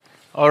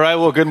All right,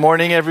 well, good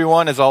morning,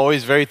 everyone. As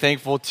always, very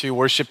thankful to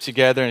worship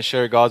together and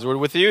share God's word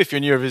with you. If you're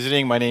new or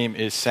visiting, my name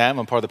is Sam.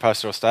 I'm part of the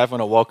pastoral staff. I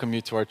want to welcome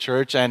you to our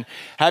church. And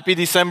happy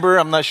December.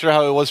 I'm not sure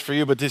how it was for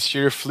you, but this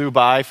year flew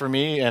by for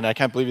me, and I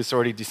can't believe it's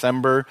already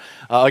December.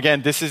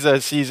 Again, this is a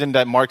season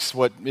that marks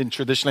what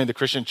traditionally in the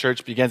Christian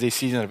church begins a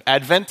season of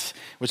Advent,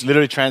 which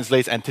literally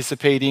translates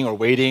anticipating or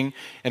waiting.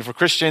 And for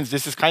Christians,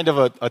 this is kind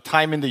of a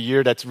time in the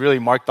year that's really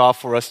marked off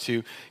for us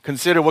to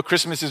consider what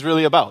Christmas is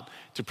really about,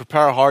 to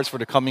prepare our hearts for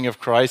the coming of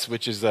Christ,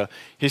 which is a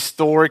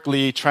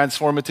historically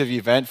transformative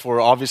event for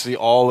obviously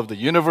all of the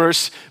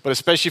universe, but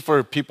especially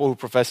for people who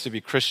profess to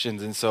be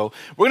Christians. And so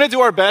we're going to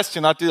do our best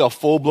to not do a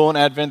full-blown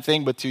Advent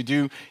thing, but to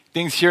do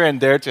things here and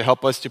there to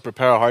help us to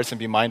prepare our hearts and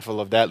be mindful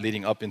of that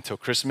leading up until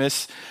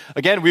Christmas.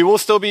 Again, we will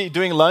still be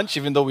doing lunch,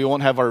 even though we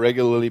won't have our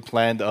regularly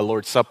planned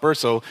Lord's Supper.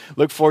 So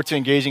look forward to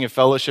engaging and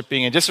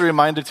fellowshipping. And just a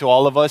reminder to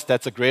all of us,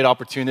 that's a great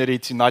opportunity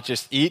to not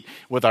just eat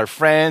with our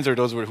friends or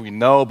those who we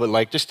know, but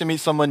like just to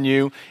meet someone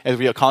new, as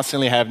we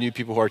constantly have new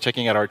people who are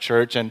checking out our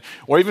church, and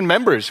or even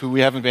members who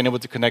we haven't been able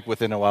to connect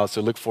with in a while. So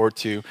look forward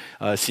to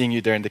seeing you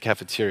there in the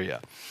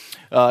cafeteria.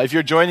 If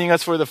you're joining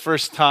us for the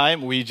first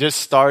time, we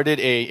just started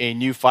a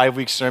new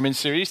 5-week sermon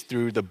series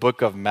through the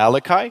book of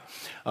Malachi.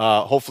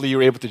 Hopefully you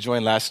were able to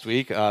join last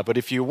week. But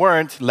if you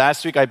weren't,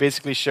 last week I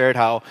basically shared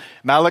how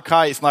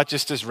Malachi is not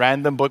just this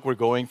random book we're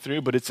going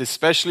through, but it's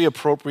especially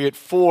appropriate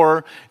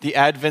for the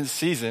Advent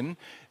season.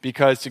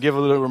 Because to give a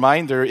little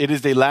reminder, it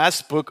is the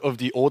last book of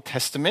the Old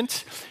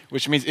Testament,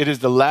 which means it is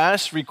the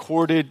last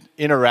recorded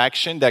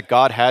interaction that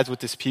God has with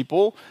his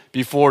people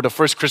before the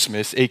first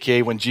Christmas,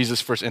 aka when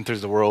Jesus first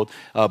enters the world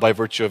by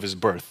virtue of his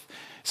birth.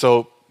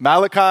 So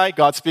Malachi,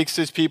 God speaks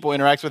to his people,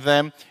 interacts with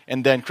them,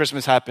 and then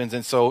Christmas happens.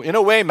 And so in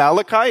a way,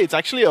 Malachi, it's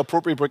actually an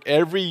appropriate book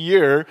every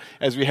year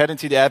as we head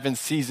into the Advent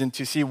season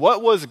to see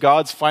what was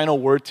God's final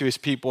word to his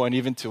people and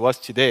even to us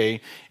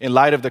today in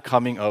light of the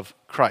coming of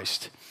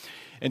Christ.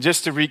 And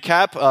just to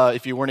recap,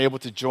 if you weren't able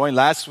to join,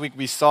 last week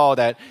we saw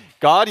that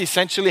God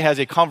essentially has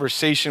a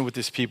conversation with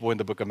his people in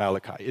the book of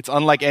Malachi. It's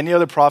unlike any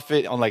other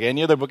prophet, unlike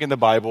any other book in the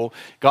Bible.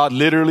 God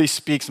literally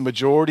speaks the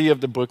majority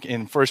of the book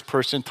in first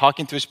person,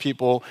 talking to his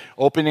people,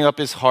 opening up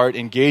his heart,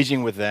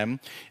 engaging with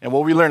them. And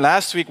what we learned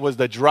last week was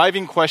the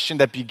driving question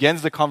that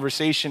begins the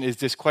conversation is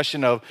this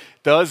question of,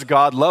 does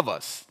God love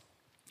us?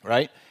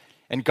 Right?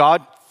 And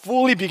God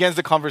fully begins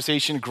the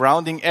conversation,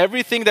 grounding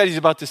everything that he's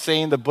about to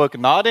say in the book,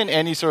 not in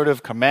any sort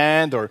of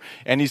command or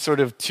any sort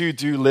of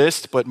to-do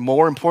list, but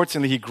more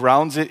importantly, he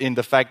grounds it in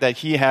the fact that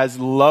he has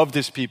loved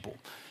his people,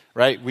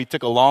 right? We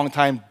took a long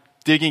time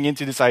digging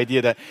into this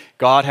idea that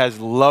God has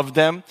loved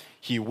them.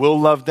 He will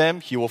love them.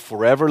 He will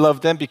forever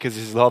love them because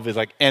his love is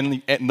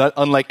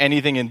unlike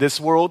anything in this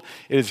world.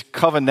 It is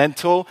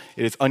covenantal.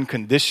 It is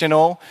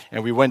unconditional.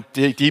 And we went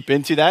deep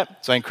into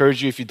that. So I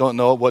encourage you, if you don't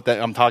know what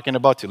that I'm talking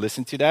about, to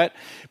listen to that.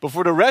 But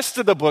for the rest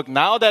of the book,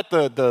 now that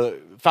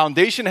the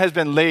foundation has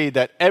been laid,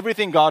 that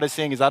everything God is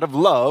saying is out of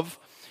love,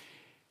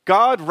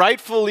 God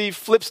rightfully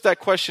flips that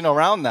question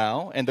around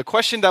now. And the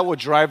question that will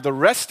drive the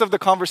rest of the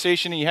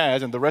conversation he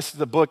has and the rest of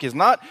the book is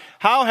not,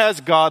 how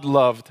has God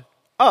loved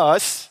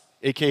us,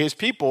 aka his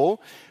people,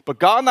 but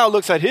God now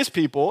looks at his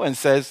people and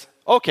says,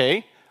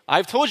 okay,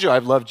 I've told you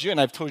I've loved you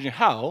and I've told you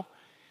how.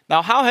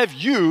 Now, how have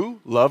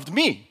you loved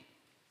me?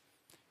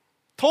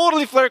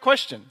 Totally fair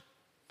question.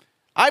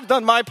 I've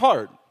done my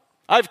part.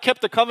 I've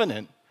kept the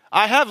covenant.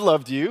 I have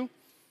loved you,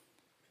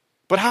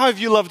 but how have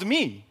you loved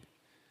me?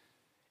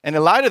 And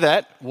in light of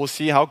that, we'll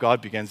see how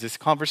God begins this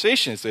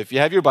conversation. So if you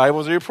have your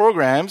Bibles or your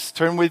programs,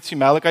 turn with to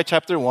Malachi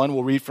chapter 1.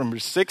 We'll read from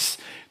verse 6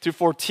 to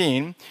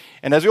 14.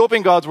 And as we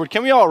open God's Word,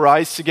 can we all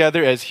rise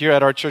together, as here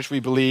at our church we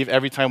believe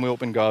every time we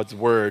open God's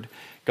Word,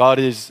 God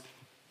is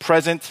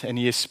present and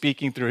he is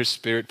speaking through his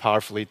Spirit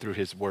powerfully through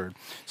his Word.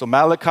 So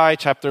Malachi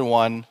chapter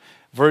 1,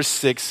 verse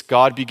 6,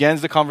 God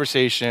begins the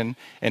conversation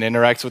and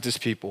interacts with his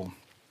people.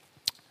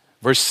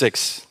 Verse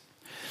 6,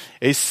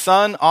 a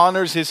son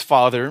honors his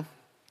father,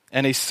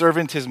 and a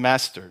servant his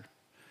master.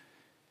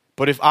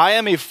 But if I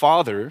am a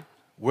father,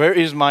 where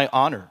is my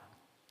honor?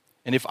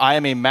 And if I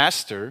am a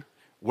master,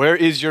 where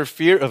is your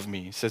fear of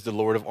me, says the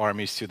Lord of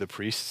armies to the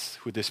priests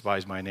who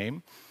despise my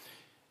name?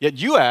 Yet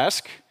you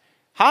ask,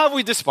 how have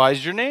we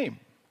despised your name?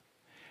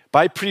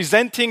 By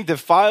presenting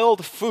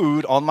defiled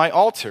food on my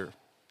altar.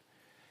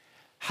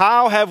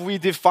 How have we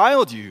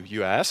defiled you,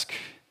 you ask,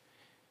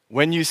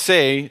 when you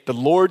say the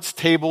Lord's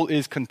table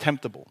is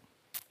contemptible?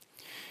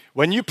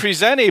 When you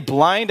present a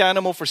blind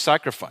animal for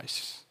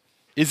sacrifice,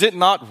 is it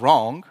not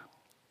wrong?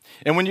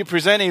 And when you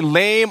present a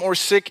lame or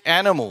sick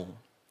animal,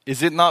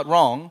 is it not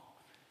wrong?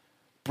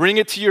 Bring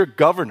it to your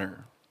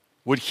governor.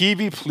 Would he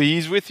be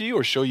pleased with you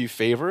or show you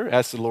favor,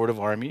 asks the Lord of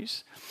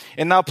armies?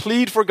 And now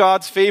plead for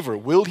God's favor.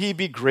 Will he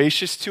be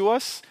gracious to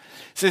us?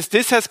 Since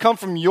this has come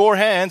from your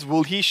hands,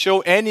 will he show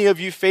any of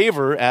you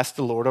favor, asks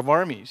the Lord of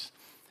armies?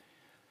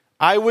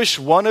 I wish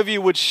one of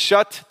you would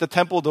shut the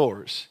temple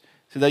doors,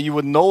 so that you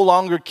would no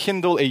longer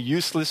kindle a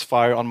useless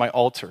fire on my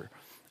altar.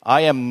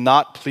 I am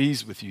not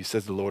pleased with you,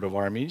 says the Lord of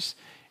armies,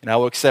 and I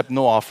will accept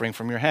no offering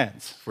from your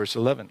hands. Verse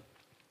 11.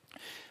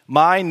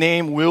 My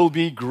name will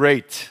be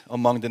great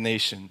among the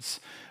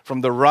nations.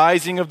 From the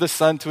rising of the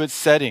sun to its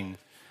setting,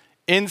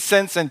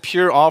 incense and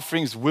pure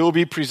offerings will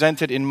be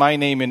presented in my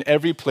name in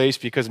every place,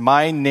 because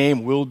my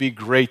name will be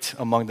great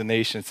among the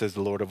nations, says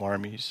the Lord of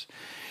armies.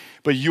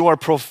 But you are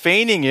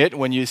profaning it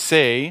when you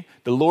say,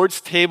 the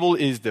Lord's table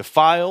is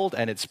defiled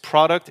and its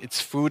product, its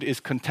food is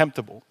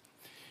contemptible.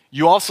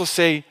 You also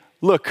say,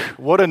 look,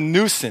 what a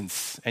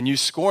nuisance, and you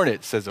scorn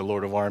it, says the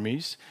Lord of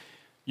armies.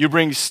 You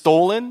bring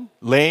stolen,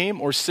 lame,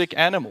 or sick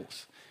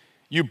animals.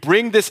 You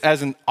bring this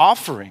as an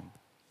offering.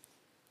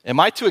 Am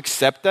I to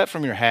accept that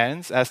from your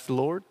hands, asked the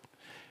Lord?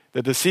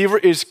 The deceiver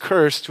is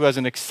cursed who has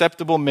an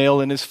acceptable male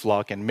in his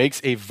flock and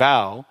makes a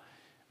vow,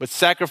 but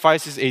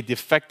sacrifices a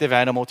defective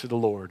animal to the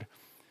Lord.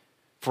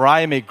 For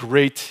I am a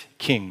great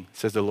king,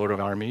 says the Lord of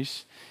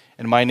armies,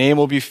 and my name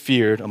will be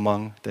feared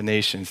among the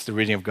nations. The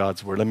reading of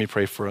God's word. Let me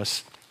pray for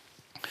us.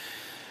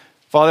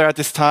 Father, at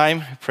this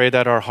time, I pray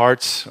that our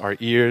hearts, our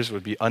ears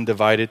would be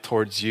undivided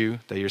towards you,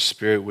 that your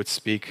Spirit would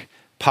speak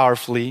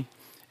powerfully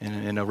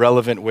and in a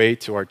relevant way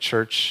to our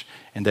church,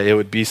 and that it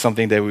would be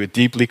something that we would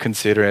deeply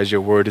consider as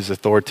your word is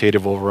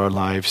authoritative over our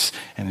lives.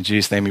 And in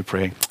Jesus' name we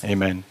pray.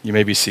 Amen. You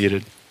may be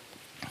seated.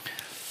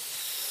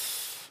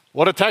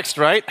 What a text,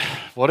 right?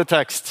 What a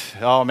text.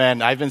 Oh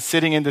man, I've been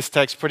sitting in this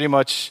text pretty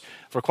much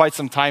for quite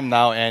some time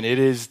now, and it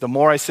is, the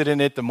more I sit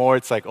in it, the more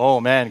it's like, oh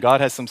man,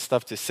 God has some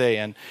stuff to say.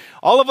 And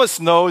all of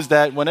us knows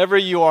that whenever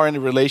you are in a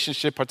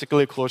relationship,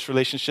 particularly a close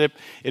relationship,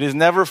 it is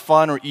never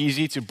fun or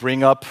easy to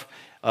bring up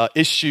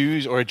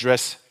issues or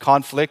address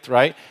conflict,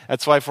 right?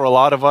 That's why for a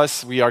lot of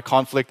us, we are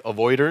conflict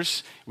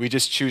avoiders. We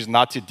just choose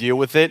not to deal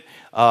with it.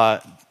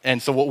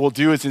 And so what we'll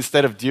do is,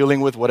 instead of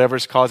dealing with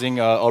whatever's causing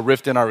a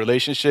rift in our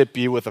relationship,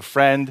 be it with a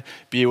friend,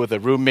 be it with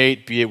a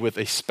roommate, be it with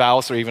a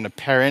spouse or even a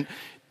parent,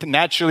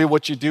 naturally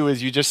what you do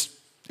is you just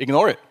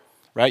ignore it,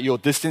 right? You'll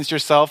distance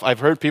yourself. I've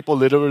heard people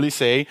literally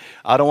say,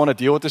 I don't want to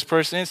deal with this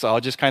person, so I'll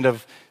just kind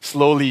of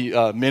slowly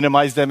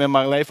minimize them in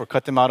my life or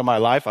cut them out of my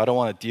life. I don't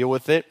want to deal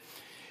with it.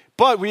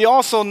 But we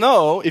also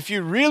know, if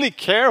you really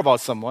care about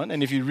someone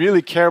and if you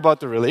really care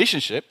about the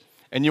relationship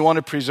and you want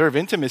to preserve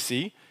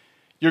intimacy,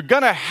 you're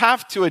going to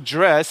have to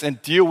address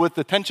and deal with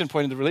the tension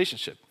point in the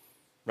relationship,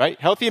 right?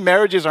 Healthy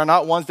marriages are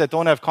not ones that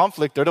don't have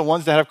conflict. They're the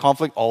ones that have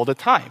conflict all the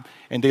time.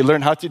 And they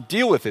learn how to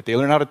deal with it. They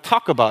learn how to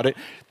talk about it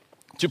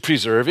to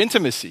preserve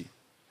intimacy.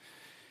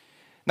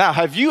 Now,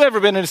 have you ever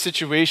been in a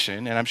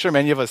situation, and I'm sure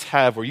many of us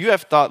have, where you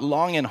have thought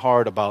long and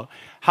hard about,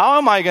 how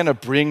am I going to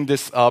bring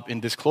this up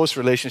in this close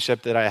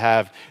relationship that I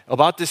have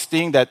about this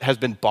thing that has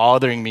been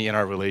bothering me in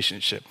our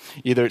relationship?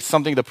 Either it's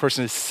something the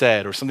person has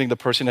said or something the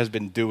person has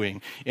been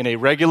doing in a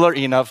regular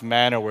enough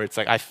manner where it's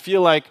like, I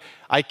feel like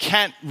I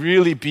can't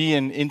really be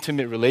in an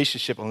intimate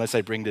relationship unless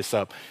I bring this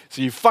up.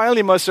 So you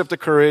finally muster up the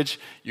courage,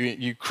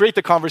 you create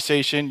the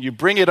conversation, you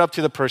bring it up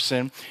to the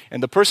person,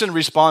 and the person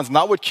responds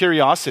not with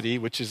curiosity,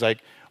 which is like,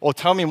 oh,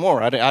 tell me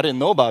more. I didn't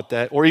know about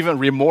that. Or even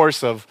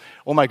remorse of,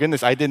 oh my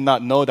goodness, I did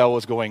not know that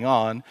was going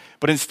on.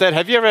 But instead,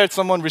 have you ever had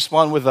someone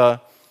respond with I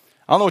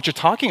don't know what you're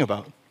talking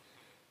about.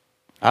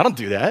 I don't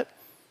do that.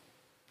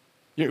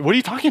 What are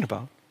you talking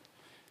about?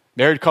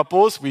 Married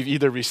couples, we've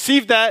either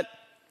received that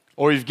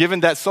or we've given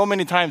that so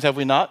many times, have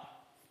we not?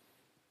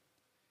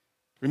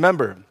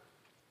 Remember,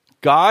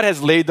 God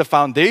has laid the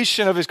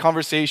foundation of his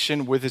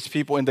conversation with his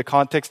people in the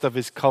context of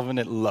his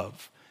covenant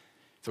love.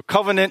 So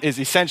covenant is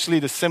essentially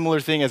the similar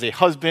thing as a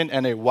husband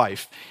and a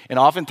wife. And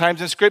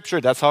oftentimes in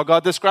Scripture, that's how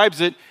God describes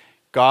it.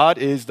 God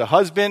is the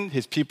husband,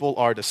 his people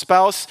are the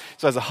spouse.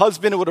 So as a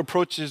husband would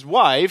approach his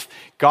wife,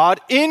 God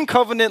in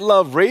covenant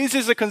love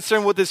raises a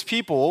concern with his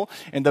people.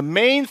 And the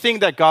main thing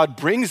that God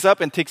brings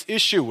up and takes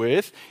issue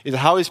with is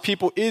how his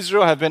people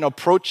Israel have been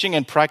approaching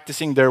and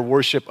practicing their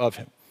worship of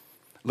him.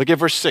 Look at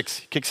verse 6.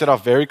 He kicks it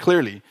off very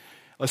clearly.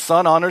 A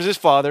son honors his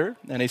father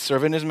and a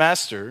servant his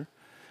master.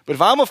 But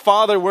if I'm a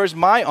father, where's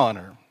my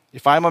honor?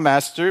 If I'm a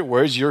master,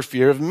 where's your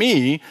fear of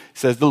me?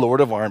 Says the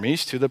Lord of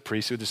armies to the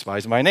priests who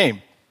despise my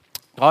name.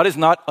 God is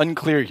not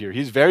unclear here.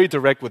 He's very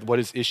direct with what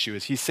his issue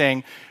is. He's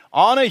saying,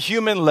 on a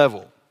human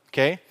level,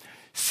 okay,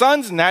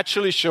 sons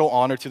naturally show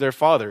honor to their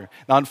father.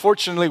 Now,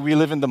 unfortunately, we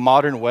live in the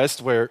modern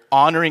West where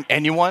honoring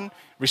anyone,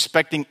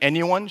 respecting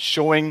anyone,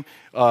 showing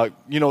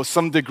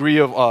some degree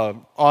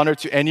of honor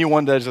to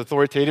anyone that is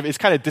authoritative is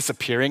kind of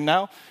disappearing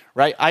now.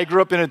 Right? I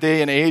grew up in a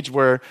day and age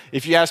where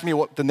if you ask me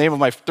what the name of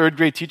my third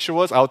grade teacher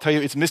was, I'll tell you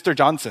it's Mr.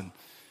 Johnson.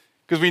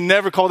 Because we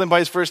never called him by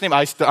his first name.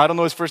 I don't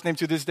know his first name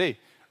to this day,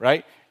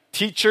 right?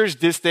 Teachers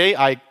this day,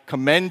 I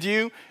commend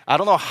you. I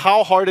don't know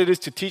how hard it is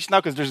to teach now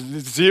because there's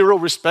zero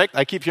respect.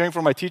 I keep hearing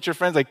from my teacher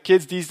friends, like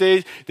kids these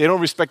days, they don't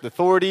respect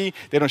authority.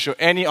 They don't show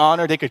any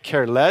honor. They could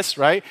care less,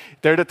 right?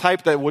 They're the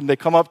type that when they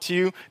come up to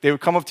you, they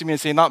would come up to me and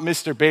say, not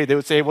Mr. Bay. They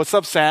would say, what's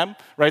up, Sam?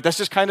 Right? That's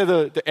just kind of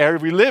the era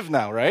we live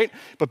now, right?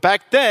 But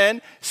back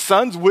then,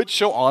 sons would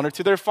show honor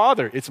to their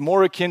father. It's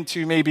more akin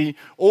to maybe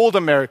old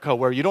America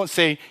where you don't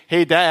say,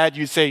 hey, dad,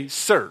 you say,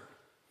 sir.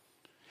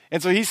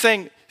 And so he's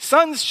saying,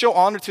 sons show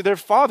honor to their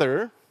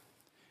father.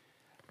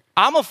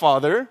 I'm a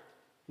father.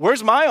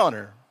 Where's my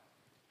honor?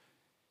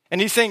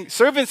 And he's saying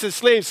servants and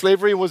slaves,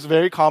 slavery was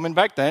very common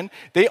back then.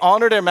 They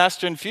honor their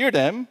master and fear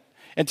them.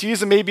 And to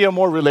use maybe a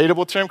more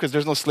relatable term, because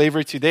there's no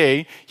slavery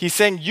today, he's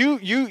saying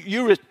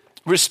you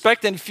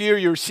respect and fear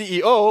your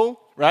CEO,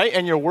 right?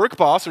 And your work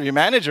boss or your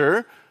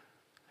manager,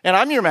 and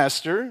I'm your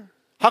master.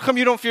 How come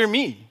you don't fear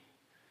me?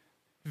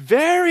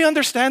 Very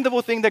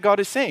understandable thing that God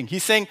is saying.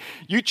 He's saying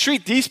you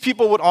treat these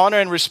people with honor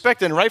and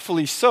respect, and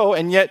rightfully so,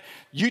 and yet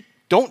you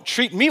don't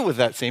treat me with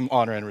that same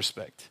honor and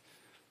respect.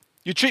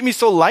 You treat me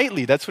so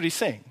lightly. That's what he's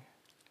saying.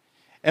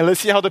 And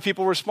let's see how the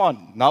people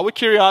respond. Not with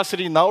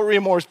curiosity, not with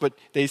remorse, but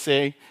they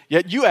say,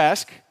 yet you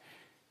ask,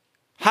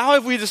 how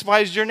have we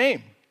despised your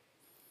name?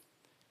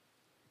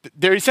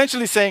 They're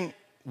essentially saying,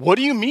 what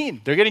do you mean?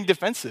 They're getting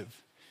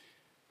defensive.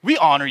 We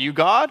honor you,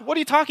 God. What are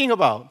you talking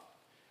about?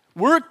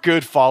 We're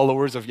good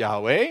followers of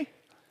Yahweh.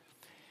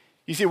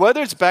 You see,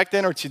 whether it's back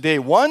then or today,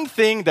 one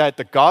thing that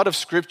the God of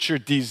Scripture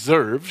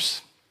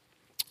deserves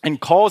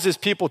and calls his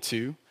people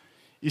to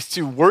is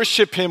to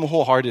worship him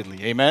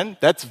wholeheartedly. Amen?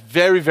 That's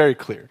very, very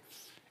clear.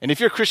 And if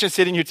you're a Christian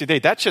sitting here today,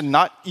 that should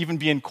not even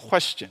be in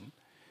question.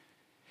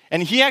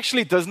 And he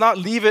actually does not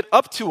leave it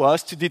up to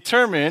us to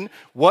determine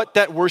what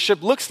that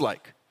worship looks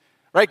like.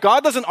 Right?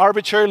 God doesn't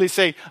arbitrarily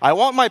say, I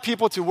want my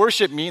people to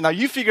worship me. Now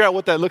you figure out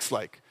what that looks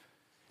like.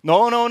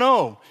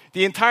 No.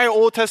 The entire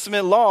Old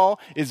Testament law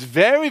is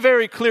very,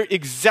 very clear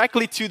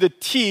exactly to the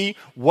T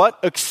what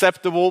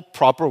acceptable,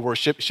 proper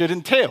worship should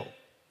entail.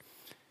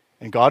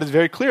 And God is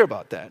very clear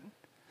about that.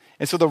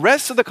 And so the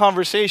rest of the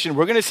conversation,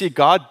 we're going to see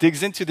God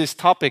digs into this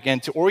topic.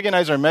 And to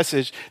organize our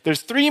message,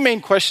 there's three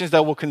main questions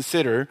that we'll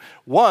consider.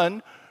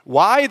 One,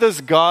 why does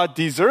God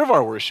deserve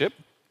our worship?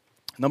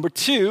 Number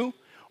two,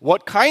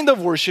 what kind of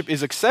worship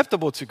is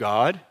acceptable to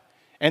God?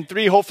 And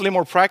three, hopefully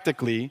more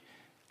practically,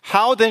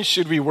 how then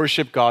should we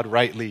worship God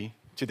rightly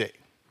today?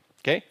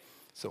 Okay?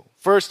 So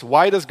first,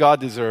 why does God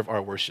deserve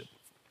our worship?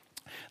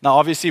 Now,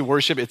 obviously,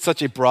 worship, it's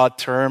such a broad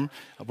term.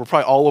 We're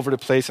probably all over the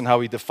place in how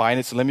we define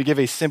it. So let me give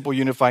a simple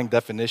unifying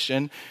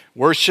definition.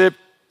 Worship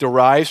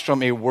derives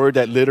from a word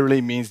that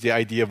literally means the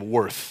idea of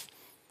worth.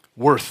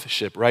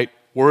 Worthship, right?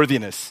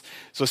 Worthiness.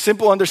 So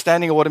simple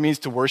understanding of what it means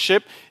to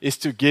worship is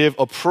to give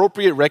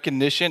appropriate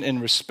recognition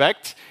and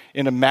respect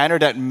in a manner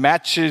that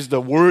matches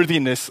the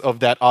worthiness of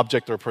that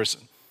object or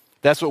person.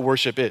 That's what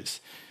worship is.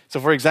 So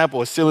for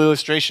example, a silly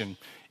illustration.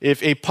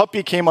 If a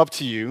puppy came up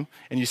to you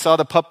and you saw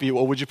the puppy,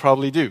 what would you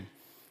probably do?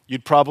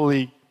 You'd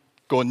probably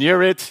go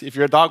near it. If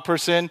you're a dog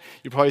person,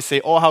 you'd probably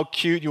say, oh, how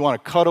cute. You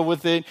want to cuddle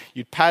with it.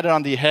 You'd pat it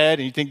on the head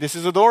and you think this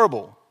is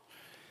adorable.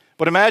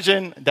 But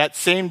imagine that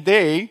same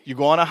day, you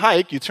go on a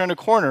hike, you turn a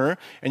corner,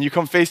 and you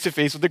come face to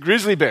face with a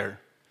grizzly bear.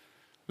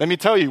 Let me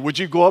tell you, would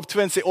you go up to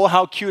it and say, oh,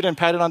 how cute, and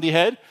pat it on the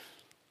head?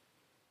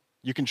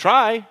 You can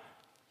try.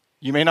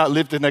 You may not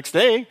live the next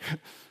day.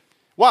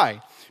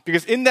 Why?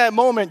 Because in that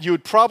moment, you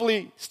would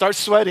probably start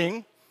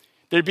sweating.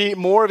 There'd be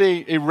more of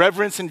a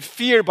reverence and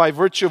fear by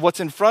virtue of what's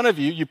in front of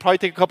you. You'd probably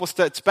take a couple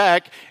steps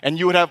back, and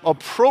you would have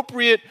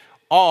appropriate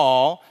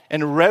awe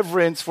and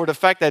reverence for the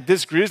fact that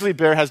this grizzly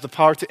bear has the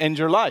power to end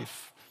your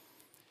life.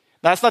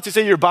 That's not to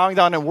say you're bowing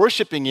down and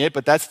worshiping it,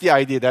 but that's the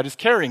idea that is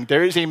carrying.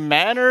 There is a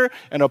manner,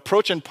 an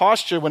approach, and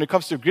posture when it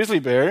comes to a grizzly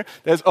bear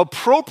that is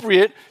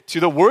appropriate to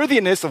the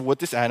worthiness of what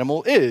this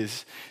animal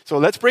is. So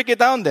let's break it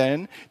down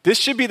then. This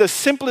should be the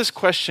simplest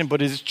question,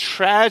 but it is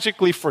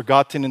tragically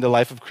forgotten in the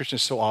life of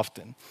Christians so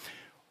often.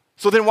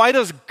 So then why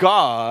does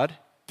God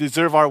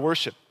deserve our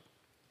worship?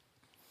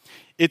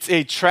 It's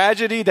a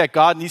tragedy that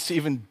God needs to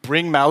even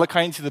bring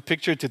Malachi into the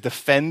picture to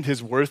defend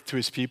his worth to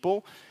his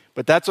people.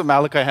 But that's what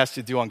Malachi has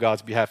to do on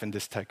God's behalf in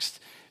this text.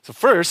 So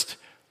first,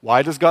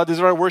 why does God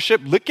deserve our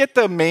worship? Look at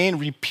the main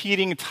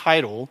repeating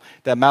title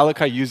that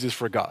Malachi uses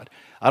for God.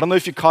 I don't know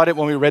if you caught it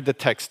when we read the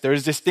text.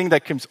 There's this thing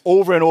that comes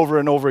over and over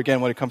and over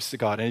again when it comes to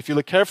God. And if you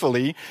look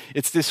carefully,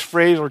 it's this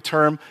phrase or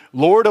term,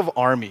 Lord of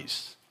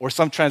armies, or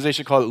some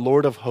translation call it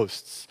Lord of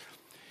hosts.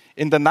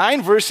 In the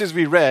 9 verses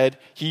we read,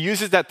 he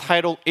uses that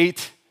title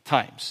 8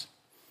 times.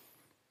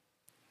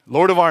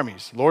 Lord of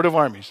armies, Lord of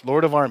armies,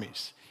 Lord of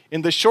armies.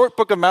 In the short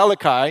book of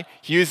Malachi,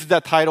 he uses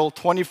that title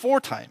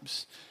 24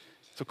 times.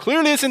 So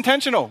clearly it's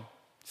intentional.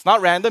 It's not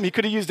random. He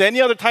could have used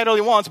any other title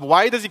he wants, but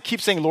why does he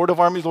keep saying Lord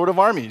of armies, Lord of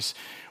armies?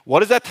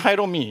 What does that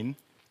title mean?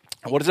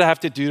 And what does it have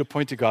to do to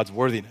point to God's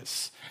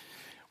worthiness?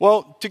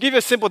 Well, to give you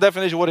a simple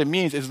definition of what it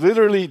means, is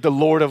literally the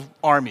Lord of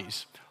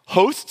armies.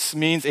 Hosts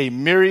means a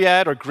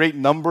myriad or great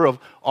number of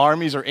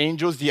armies or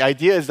angels. The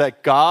idea is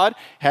that God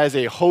has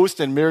a host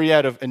and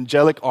myriad of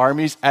angelic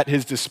armies at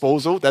his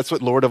disposal. That's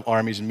what Lord of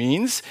armies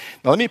means.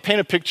 Now let me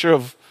paint a picture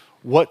of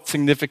what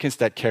significance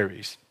that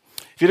carries.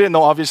 If you didn't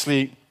know,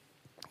 obviously,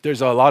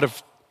 there's a lot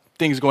of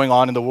things going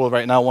on in the world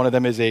right now. One of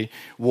them is a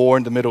war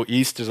in the Middle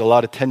East. There's a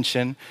lot of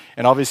tension.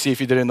 And obviously, if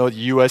you didn't know, the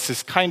U.S.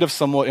 is kind of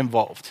somewhat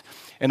involved.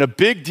 And a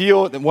big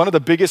deal, one of the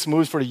biggest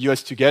moves for the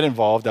U.S. to get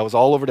involved, that was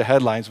all over the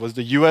headlines, was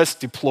the U.S.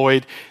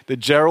 deployed the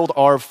Gerald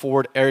R.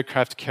 Ford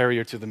aircraft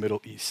carrier to the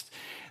Middle East.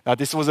 Now,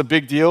 this was a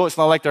big deal. It's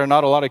not like there are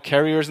not a lot of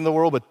carriers in the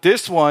world, but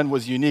this one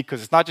was unique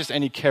because it's not just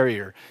any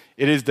carrier.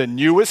 It is the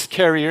newest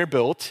carrier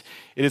built.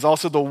 It is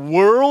also the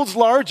world's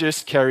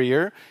largest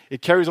carrier.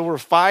 It carries over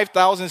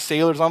 5,000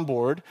 sailors on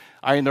board.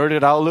 I nerded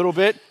it out a little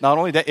bit. Not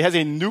only that, it has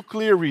a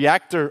nuclear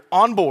reactor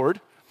on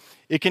board.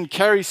 It can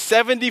carry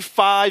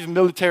 75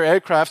 military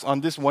aircrafts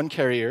on this one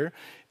carrier.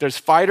 There's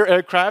fighter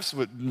aircrafts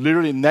with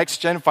literally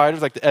next-gen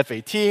fighters like the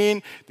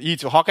F-18, the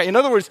E-2 Hawkeye. In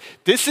other words,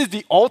 this is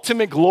the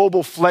ultimate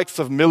global flex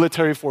of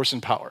military force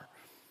and power.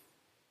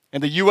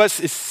 And the U.S.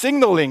 is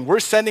signaling, we're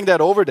sending that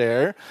over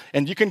there,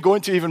 and you can go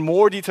into even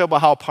more detail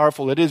about how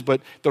powerful it is,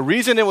 but the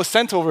reason it was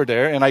sent over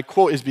there, and I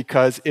quote, is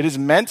because it is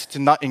meant to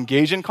not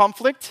engage in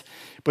conflict,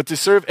 but to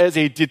serve as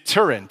a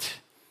deterrent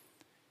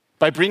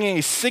by bringing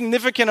a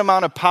significant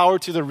amount of power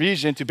to the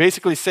region to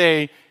basically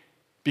say,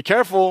 be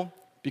careful,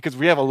 because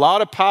we have a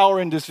lot of power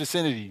in this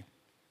vicinity.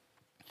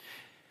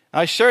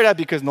 I share that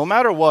because no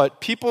matter what,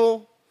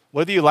 people,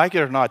 whether you like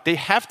it or not, they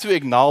have to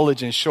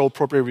acknowledge and show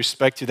appropriate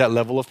respect to that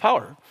level of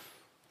power,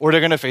 or they're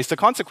going to face the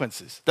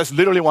consequences. That's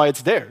literally why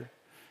it's there.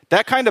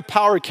 That kind of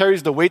power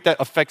carries the weight that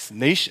affects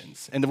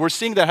nations, and we're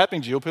seeing that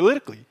happening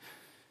geopolitically.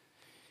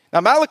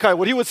 Now, Malachi,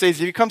 what he would say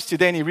is, if he comes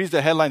today and he reads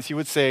the headlines, he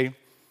would say,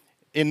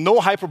 in no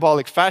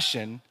hyperbolic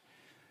fashion,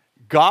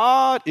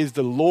 God is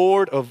the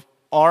Lord of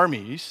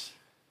armies,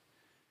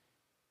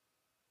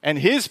 and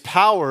his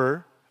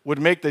power would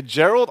make the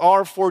Gerald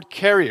R. Ford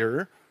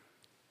carrier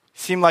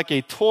seem like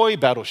a toy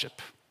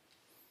battleship.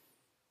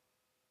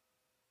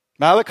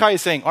 Malachi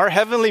is saying, our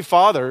Heavenly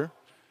Father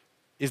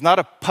is not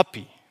a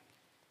puppy.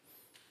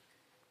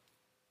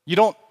 You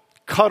don't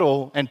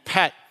cuddle and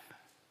pat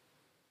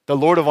the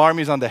Lord of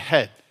armies on the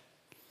head.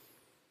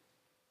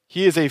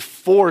 He is a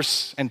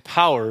force and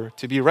power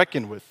to be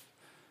reckoned with.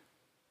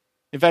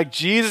 In fact,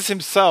 Jesus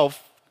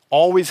himself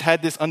always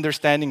had this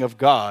understanding of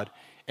God.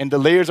 And the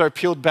layers are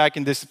peeled back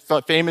in this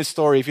famous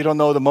story. If you don't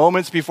know, the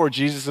moments before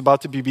Jesus is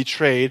about to be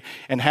betrayed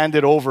and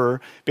handed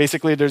over,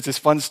 basically there's this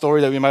fun story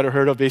that we might have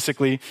heard of.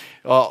 Basically,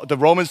 the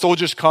Roman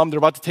soldiers come, they're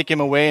about to take him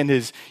away, and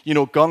his,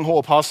 gung-ho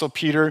apostle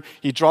Peter,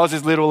 he draws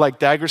his little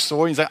dagger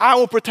sword. He's like, I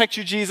will protect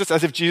you, Jesus,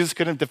 as if Jesus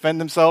couldn't defend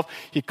himself.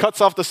 He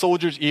cuts off the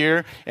soldier's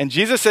ear, and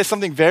Jesus says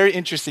something very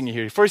interesting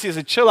here. First, he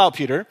says, chill out,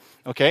 Peter.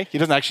 Okay, he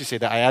doesn't actually say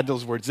that. I add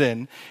those words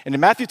in. And in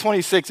Matthew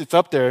 26, it's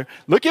up there.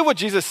 Look at what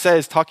Jesus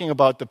says talking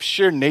about the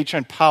sheer nature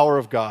and power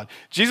of God.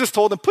 Jesus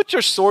told him, put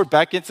your sword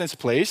back in its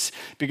place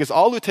because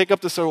all who take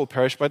up the sword will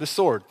perish by the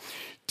sword.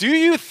 Do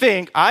you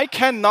think I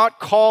cannot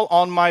call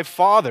on my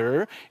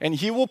Father and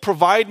he will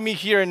provide me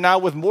here and now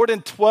with more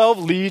than 12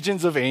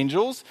 legions of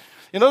angels?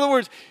 In other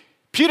words,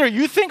 Peter,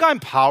 you think I'm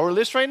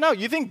powerless right now?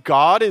 You think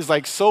God is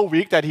so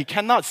weak that he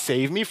cannot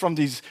save me from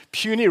these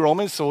puny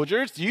Roman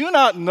soldiers? Do you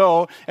not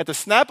know at the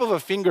snap of a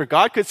finger,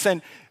 God could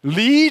send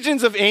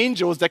legions of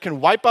angels that can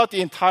wipe out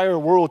the entire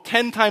world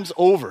 10 times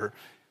over?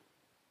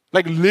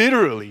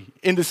 Literally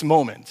in this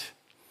moment.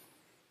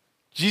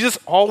 Jesus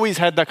always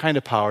had that kind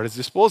of power at his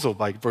disposal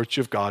by virtue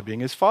of God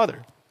being his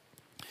Father.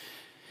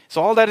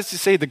 So all that is to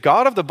say, the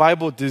God of the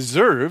Bible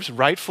deserves,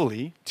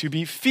 rightfully, to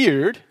be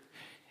feared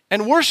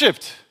and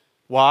worshipped.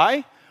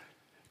 Why?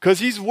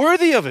 Because he's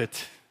worthy of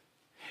it.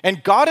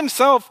 And God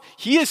himself,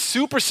 he is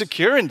super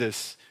secure in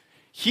this.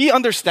 He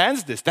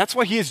understands this. That's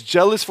why he is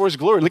jealous for his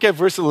glory. Look at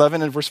verse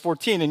 11 and verse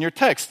 14 in your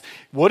text.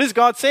 What is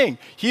God saying?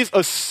 He is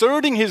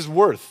asserting his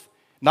worth,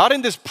 not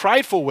in this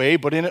prideful way,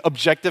 but in an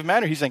objective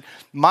manner. He's saying,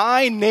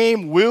 my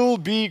name will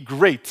be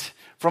great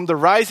from the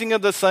rising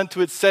of the sun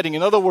to its setting.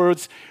 In other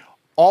words,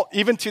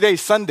 even today,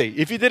 Sunday,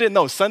 if you didn't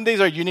know,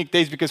 Sundays are unique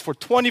days because for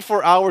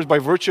 24 hours, by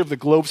virtue of the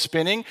globe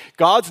spinning,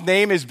 God's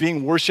name is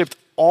being worshipped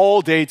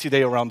all day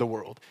today around the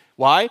world.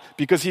 Why?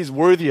 Because he's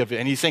worthy of it.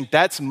 And he's saying,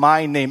 that's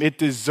my name. It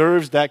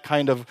deserves that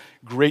kind of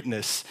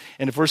greatness.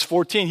 And in verse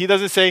 14, he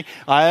doesn't say,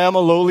 I am a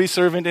lowly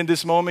servant in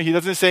this moment. He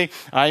doesn't say,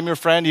 I am your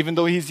friend, even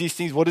though he's these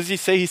things. What does he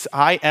say? He says,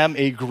 I am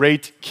a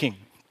great king.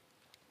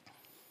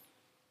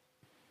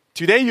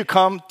 Today you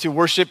come to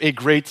worship a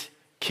great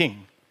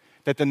king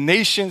that the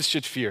nations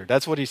should fear.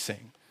 That's what he's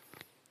saying.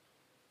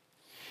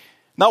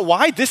 Now,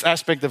 why this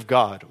aspect of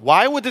God?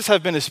 Why would this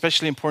have been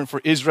especially important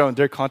for Israel in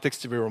their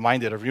context to be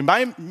reminded of?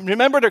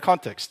 Remember their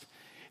context.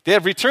 They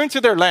have returned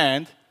to their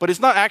land, but it's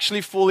not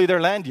actually fully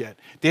their land yet.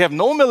 They have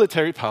no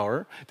military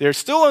power. They're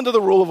still under the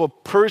rule of a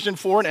Persian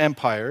foreign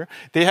empire.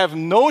 They have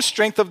no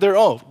strength of their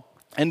own.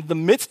 And in the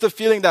midst of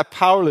feeling that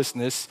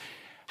powerlessness,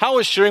 how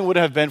assuring would it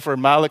have been for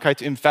Malachi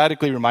to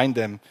emphatically remind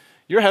them,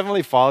 your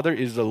heavenly Father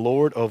is the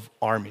Lord of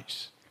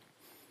armies.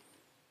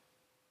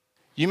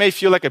 You may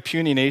feel like a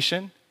puny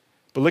nation,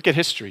 but look at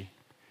history.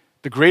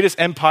 The greatest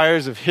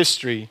empires of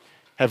history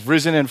have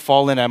risen and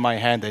fallen at my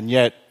hand, and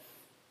yet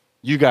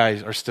you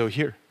guys are still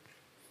here.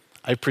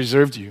 I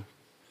preserved you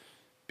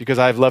because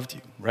I have loved you,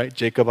 right?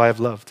 Jacob I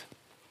have loved.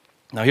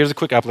 Now here's a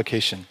quick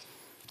application.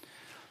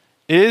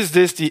 Is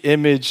this the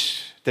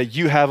image that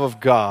you have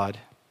of God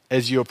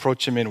as you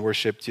approach him in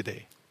worship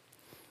today?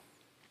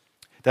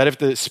 That if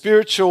the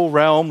spiritual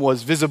realm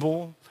was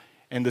visible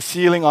and the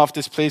ceiling of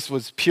this place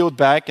was peeled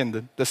back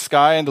and the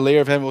sky and the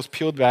layer of heaven was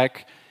peeled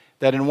back,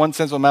 that in one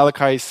sense what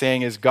Malachi is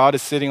saying is God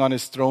is sitting on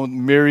his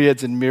throne,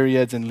 myriads and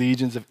myriads and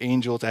legions of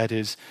angels at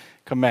his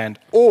command.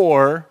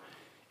 Or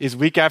is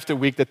week after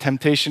week the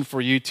temptation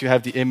for you to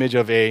have the image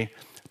of a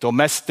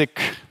domestic,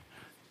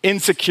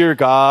 insecure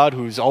God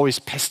who's always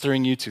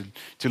pestering you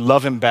to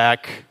love him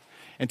back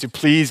and to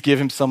please give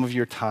him some of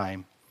your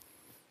time.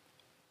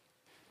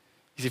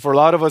 You see, for a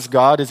lot of us,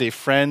 God is a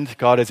friend,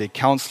 God is a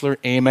counselor.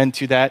 Amen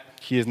to that.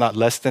 He is not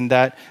less than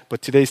that.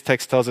 But today's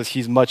text tells us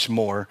he's much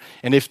more.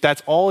 And if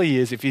that's all he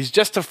is, if he's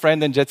just a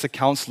friend and just a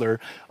counselor,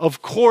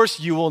 of course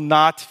you will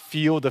not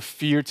feel the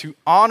fear to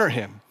honor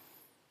him,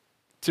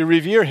 to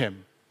revere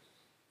him.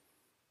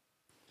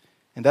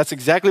 And that's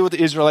exactly what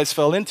the Israelites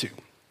fell into,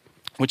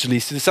 which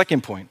leads to the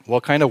second point.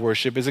 What kind of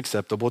worship is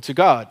acceptable to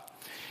God?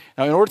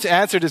 Now, in order to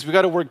answer this, we've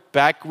got to work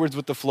backwards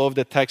with the flow of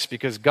the text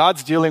because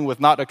God's dealing with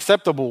not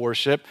acceptable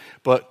worship,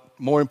 but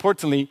more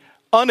importantly,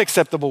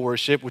 unacceptable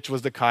worship, which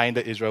was the kind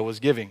that Israel was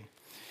giving.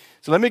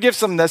 So let me give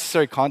some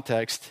necessary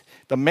context.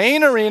 The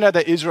main arena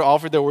that Israel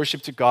offered their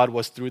worship to God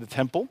was through the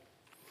temple.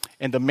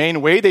 And the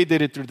main way they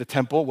did it through the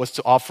temple was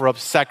to offer up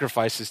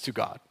sacrifices to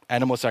God,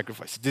 animal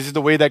sacrifices. This is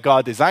the way that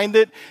God designed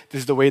it. This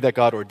is the way that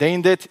God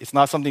ordained it. It's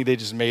not something they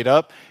just made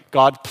up.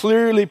 God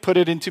clearly put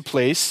it into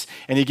place,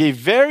 and he gave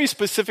very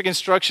specific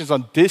instructions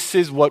on this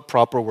is what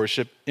proper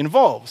worship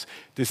involves.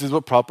 This is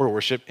what proper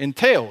worship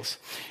entails.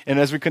 And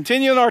as we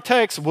continue in our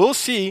text, we'll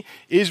see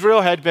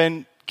Israel had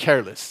been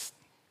careless.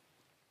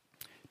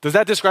 Does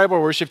that describe our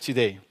worship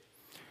today?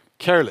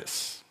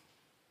 Careless.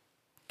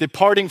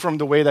 Departing from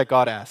the way that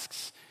God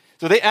asks.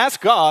 So they ask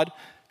God,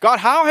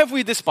 how have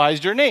we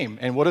despised your name?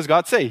 And what does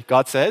God say?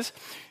 God says,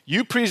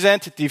 you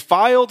present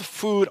defiled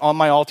food on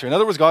my altar. In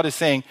other words, God is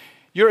saying,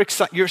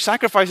 your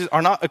sacrifices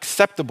are not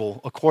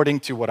acceptable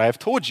according to what I have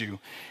told you.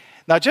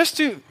 Now, just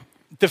to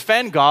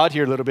defend God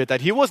here a little bit,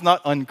 that he was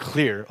not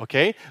unclear,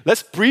 okay?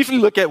 Let's briefly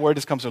look at where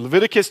this comes from.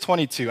 Leviticus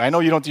 22. I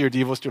know you don't do your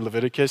devos through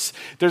Leviticus.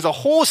 There's a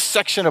whole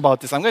section about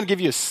this. I'm going to give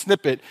you a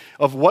snippet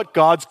of what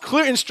God's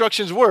clear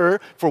instructions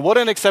were for what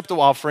an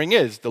acceptable offering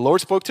is. The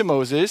Lord spoke to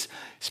Moses,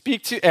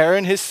 speak to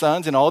Aaron, his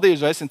sons, and all the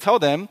Israelites, and tell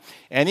them,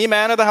 any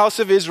man of the house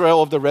of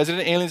Israel, of the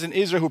resident aliens in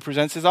Israel who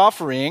presents his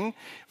offering,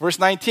 verse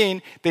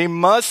 19, they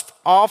must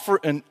offer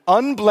an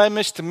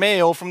unblemished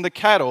male from the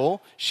cattle,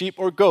 sheep,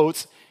 or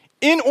goats,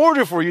 in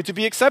order for you to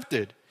be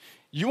accepted.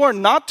 You are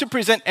not to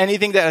present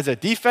anything that has a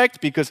defect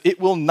because it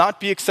will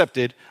not be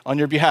accepted on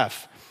your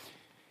behalf.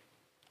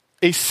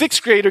 A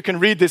sixth grader can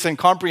read this and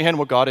comprehend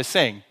what God is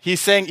saying.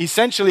 He's saying,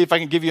 essentially, if I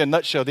can give you a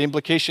nutshell, the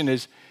implication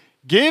is,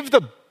 give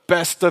the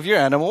best of your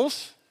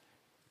animals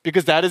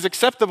because that is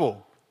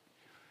acceptable.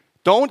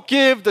 Don't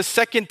give the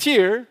second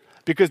tier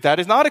because that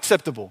is not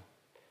acceptable.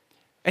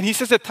 And he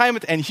says at time,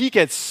 and he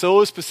gets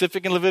so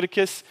specific in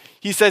Leviticus.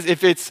 He says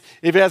if it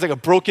has like a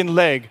broken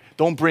leg,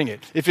 don't bring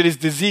it. If it is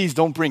diseased,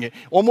 don't bring it.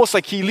 Almost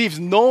like he leaves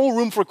no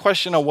room for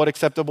question on what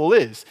acceptable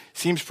is.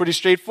 Seems pretty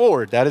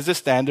straightforward. That is the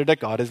standard that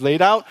God has laid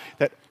out,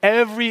 that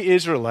every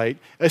Israelite,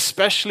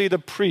 especially the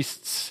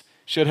priests,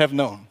 should have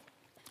known.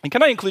 And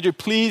can I include you,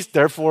 please,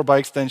 therefore, by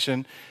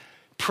extension,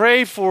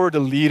 pray for the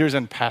leaders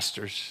and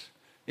pastors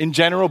in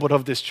general, but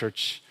of this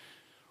church.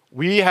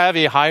 We have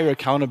a higher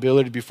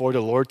accountability before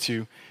the Lord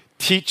to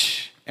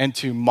teach and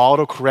to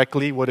model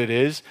correctly what it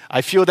is.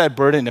 I feel that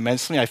burden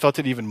immensely. I felt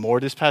it even more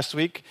this past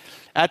week.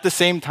 At the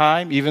same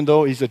time, even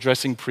though he's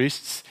addressing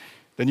priests,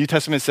 the New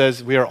Testament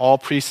says we are all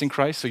priests in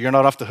Christ, so you're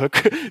not off the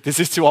hook. This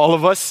is to all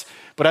of us.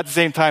 But at the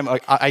same time,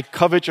 I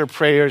covet your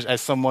prayers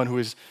as someone who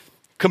is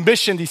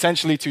commissioned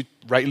essentially to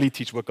rightly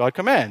teach what God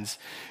commands.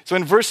 So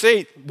in verse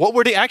 8, what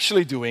were they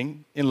actually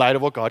doing in light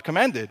of what God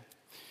commanded?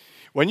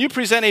 When you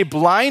present a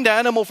blind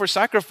animal for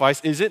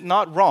sacrifice, is it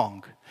not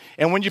wrong?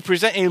 And when you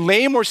present a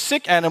lame or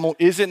sick animal,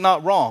 is it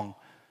not wrong?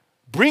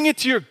 Bring it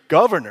to your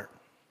governor.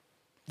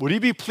 Would he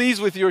be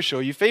pleased with you or show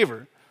you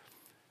favor?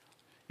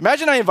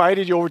 Imagine I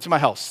invited you over to my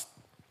house.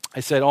 I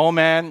said, oh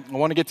man, I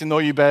want to get to know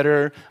you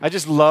better. I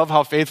just love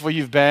how faithful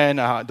you've been,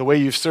 the way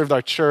you've served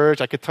our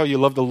church. I could tell you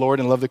love the Lord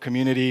and love the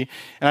community.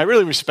 And I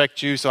really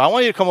respect you. So I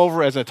want you to come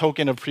over as a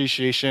token of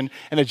appreciation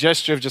and a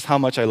gesture of just how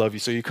much I love you.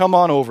 So you come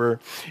on over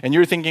and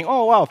you're thinking,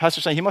 oh wow,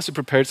 Pastor Stein, he must have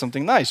prepared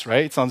something nice,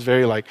 right? It sounds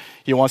very like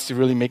he wants to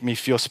really make me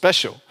feel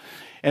special.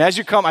 And as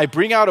you come, I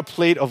bring out a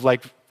plate of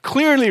like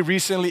clearly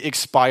recently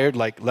expired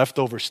like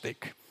leftover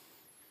steak,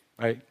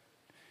 right?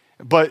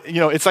 But,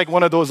 it's like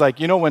one of those, like,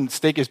 when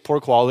steak is poor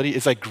quality,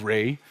 it's like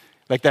gray,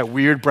 like that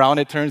weird brown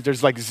it turns.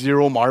 There's like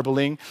zero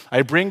marbling.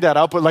 I bring that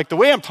up, but like the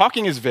way I'm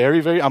talking is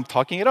I'm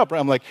talking it up, right?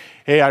 I'm like,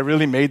 hey, I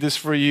really made this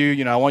for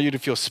you. I want you to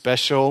feel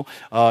special.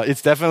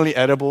 It's definitely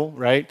edible,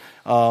 right?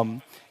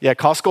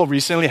 Costco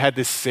recently had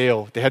this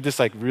sale. They had this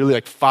like really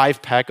like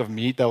 5-pack of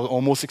meat that was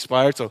almost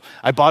expired. So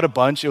I bought a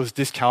bunch. It was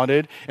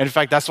discounted. And in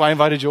fact, that's why I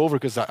invited you over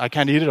because I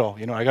can't eat it all.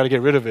 I got to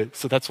get rid of it.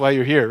 So that's why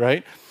you're here,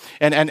 right?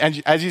 And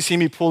as you see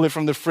me pull it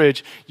from the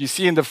fridge, you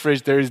see in the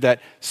fridge there is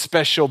that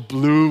special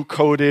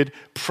blue-coated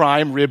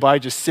prime ribeye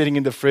just sitting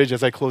in the fridge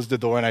as I close the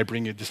door and I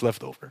bring you this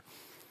leftover.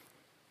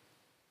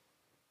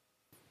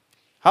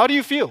 How do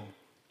you feel?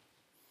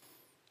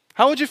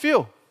 How would you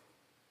feel?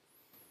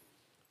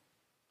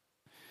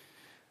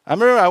 I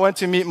remember I went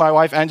to meet my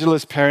wife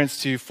Angela's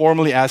parents to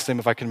formally ask them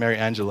if I could marry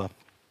Angela.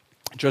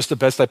 Dressed the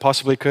best I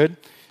possibly could,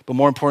 but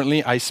more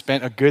importantly, I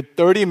spent a good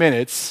 30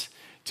 minutes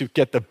to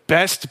get the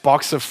best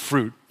box of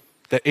fruit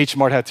that H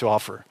Mart had to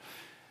offer.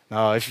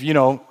 Now, if you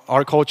know,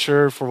 our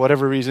culture, for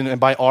whatever reason, and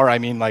by our, I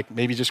mean like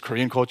maybe just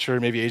Korean culture,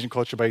 maybe Asian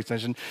culture by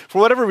extension, for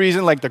whatever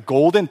reason, like the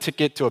golden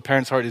ticket to a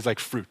parent's heart is like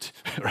fruit,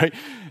 right?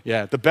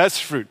 Yeah, the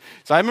best fruit.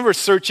 So I remember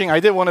searching, I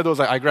did one of those,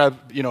 like I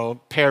grabbed,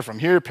 pear from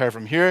here, pear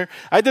from here.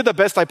 I did the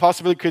best I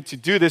possibly could to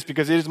do this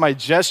because it is my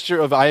gesture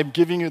of I am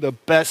giving you the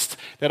best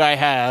that I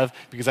have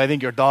because I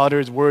think your daughter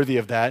is worthy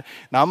of that.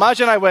 Now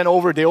imagine I went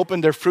over, they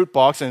opened their fruit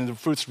box and the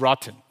fruit's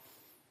rotten.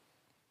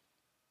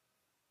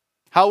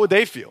 How would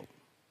they feel?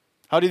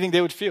 How do you think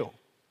they would feel?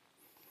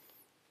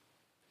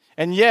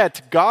 And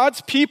yet,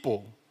 God's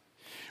people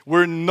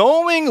were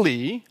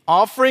knowingly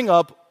offering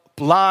up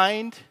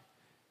blind,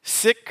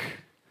 sick,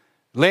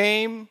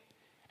 lame,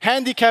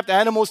 handicapped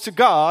animals to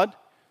God,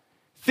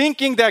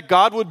 thinking that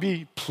God would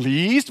be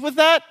pleased with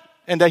that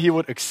and that He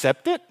would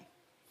accept it.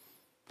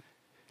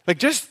 Like,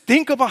 just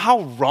think about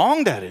how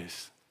wrong that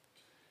is.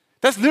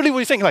 That's literally what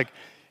He's saying. Like,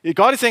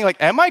 God is saying, like,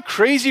 am I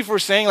crazy for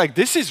saying, like,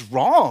 this is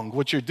wrong,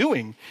 what you're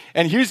doing?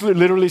 And here's what it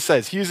literally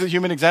says. Here's a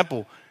human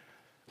example.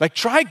 Like,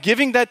 try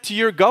giving that to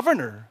your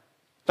governor.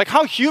 Like,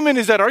 how human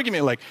is that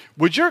argument? Like,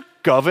 would your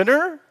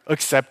governor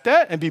accept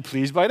that and be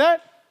pleased by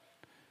that?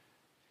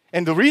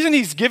 And the reason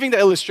he's giving the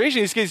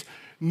illustration is because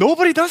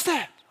nobody does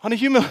that on a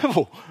human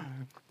level.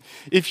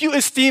 If you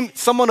esteem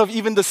someone of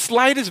even the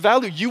slightest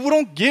value, you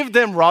wouldn't give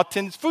them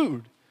rotten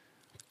food.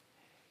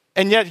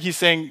 And yet he's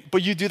saying,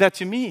 but you do that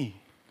to me.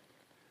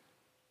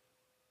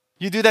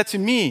 You do that to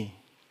me.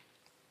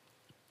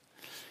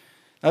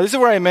 Now, this is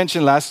where I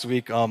mentioned last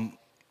week,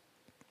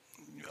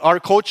 our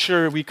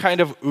culture, we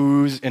kind of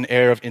ooze an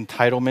air of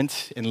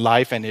entitlement in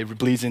life, and it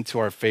bleeds into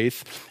our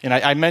faith. And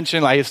I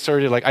mentioned, I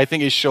asserted, like, I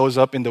think it shows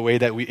up in the way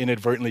that we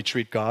inadvertently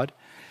treat God.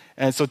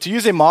 And so to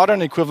use a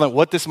modern equivalent,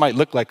 what this might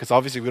look like, because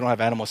obviously we don't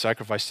have animal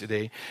sacrifice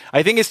today,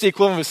 I think it's the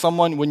equivalent of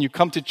someone when you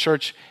come to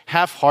church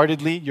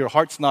half-heartedly, your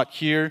heart's not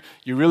here,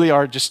 you really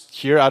are just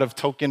here out of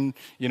token,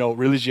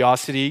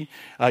 religiosity.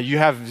 You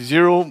have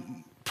zero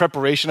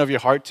preparation of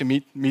your heart to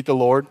meet the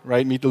Lord,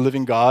 right? Meet the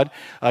living God.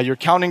 You're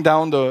counting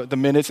down the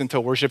minutes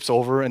until worship's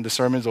over and the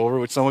sermon's over,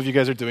 which some of you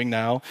guys are doing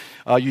now.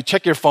 You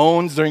check your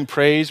phones during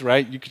praise,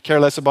 right? You could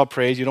care less about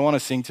praise. You don't want to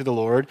sing to the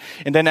Lord.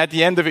 And then at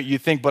the end of it, you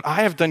think, but I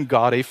have done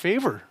God a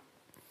favor.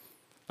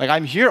 Like,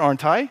 I'm here,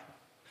 aren't I?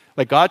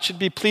 Like, God should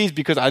be pleased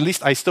because at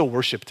least I still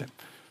worshiped Him.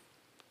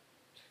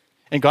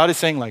 And God is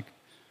saying, like,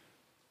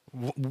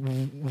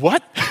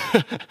 what?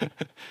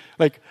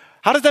 Like,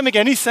 how does that make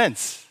any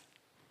sense?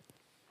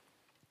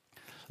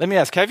 Let me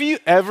ask, have you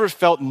ever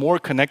felt more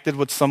connected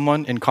with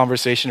someone in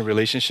conversation and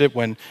relationship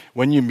when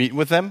you meet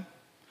with them?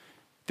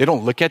 They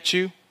don't look at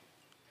you.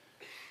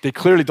 They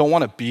clearly don't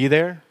want to be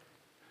there.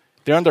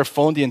 They're on their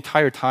phone the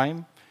entire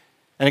time.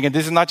 And again,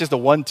 this is not just a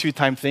 1-2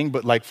 time thing,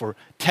 but like for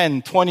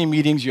 10, 20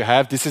 meetings you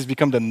have, this has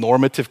become the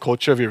normative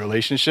culture of your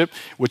relationship,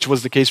 which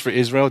was the case for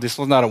Israel. This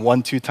was not a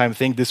 1-2 time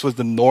thing. This was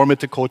the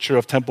normative culture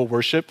of temple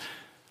worship.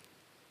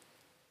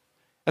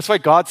 That's why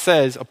God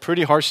says a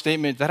pretty harsh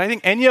statement that I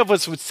think any of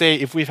us would say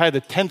if we've had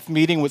the 10th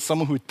meeting with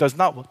someone who does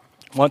not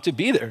want to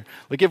be there.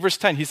 Look at verse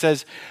 10. He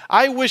says,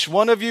 I wish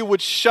one of you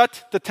would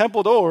shut the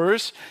temple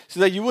doors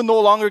so that you would no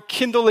longer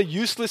kindle a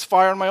useless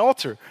fire on my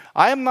altar.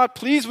 I am not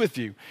pleased with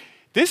you.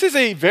 This is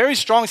a very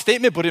strong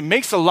statement, but it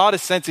makes a lot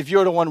of sense if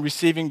you're the one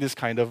receiving this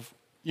kind of,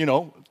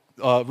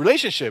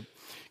 relationship.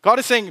 God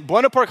is saying,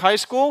 Buena Park High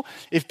School,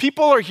 if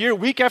people are here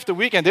week after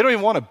week and they don't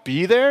even want to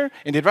be there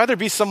and they'd rather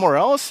be somewhere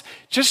else,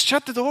 just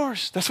shut the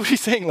doors. That's what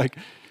he's saying. Like,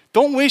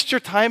 don't waste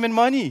your time and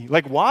money.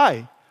 Like,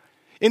 why?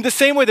 In the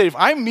same way that if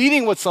I'm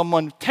meeting with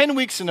someone 10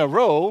 weeks in a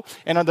row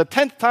and on the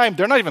 10th time,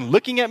 they're not even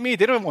looking at me,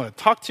 they don't even want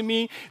to talk to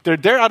me, they're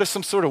there out of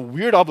some sort of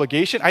weird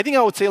obligation, I think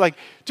I would say, like,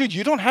 dude,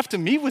 you don't have to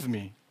meet with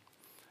me.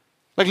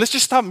 Like, let's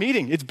just stop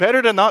meeting. It's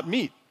better to not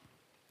meet.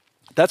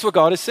 That's what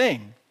God is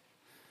saying.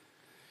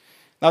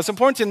 Now, it's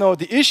important to know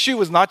the issue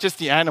was not just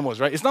the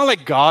animals, right? It's not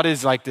like God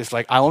is like this,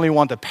 like, I only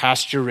want the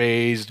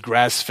pasture-raised,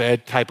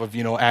 grass-fed type of,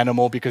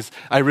 animal because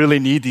I really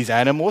need these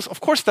animals. Of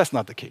course, that's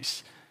not the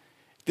case.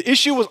 The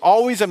issue was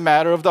always a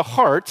matter of the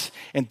heart,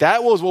 and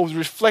that was what was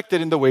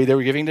reflected in the way they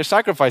were giving their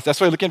sacrifice. That's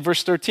why look in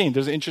verse 13.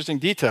 There's an interesting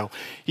detail.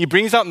 He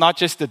brings out not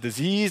just the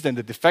diseased and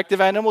the defective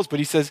animals, but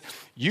he says,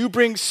 you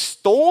bring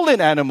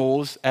stolen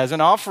animals as an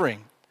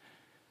offering.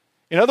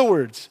 In other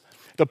words,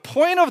 the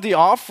point of the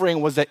offering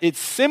was that it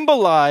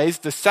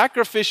symbolized the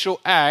sacrificial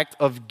act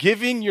of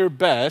giving your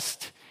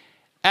best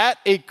at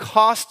a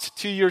cost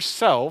to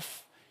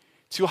yourself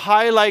to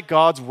highlight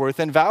God's worth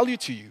and value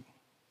to you.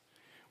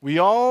 We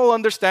all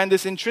understand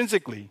this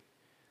intrinsically.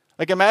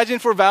 Like, imagine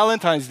for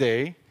Valentine's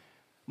Day,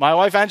 My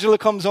wife Angela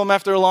comes home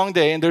after a long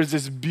day, and there's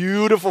this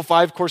beautiful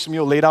 5-course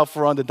meal laid out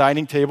for her on the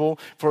dining table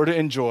for her to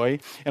enjoy.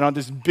 And on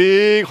this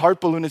big heart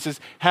balloon, it says,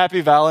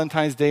 Happy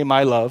Valentine's Day,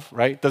 my love,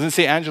 right? Doesn't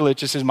say Angela, it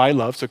just says my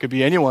love, so it could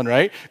be anyone,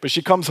 right? But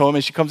she comes home,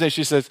 and she comes in, and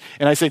she says,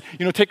 and I say,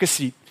 take a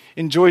seat.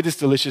 Enjoy this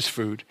delicious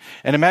food.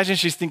 And imagine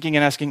she's thinking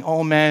and asking,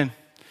 oh man,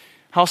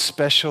 how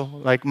special.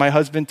 Like my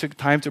husband took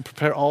time to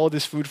prepare all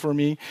this food for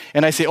me.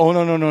 And I say, oh,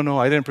 no,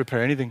 I didn't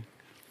prepare anything.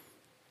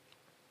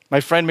 My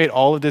friend made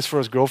all of this for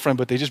his girlfriend,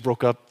 but they just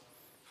broke up.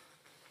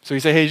 So he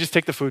said, hey, just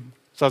take the food.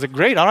 So I was like,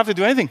 great, I don't have to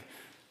do anything.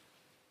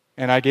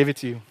 And I gave it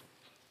to you.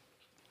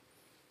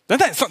 Then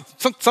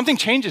something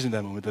changes in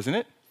that moment, doesn't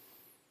it?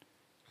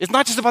 It's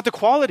not just about the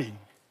quality.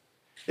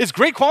 It's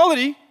great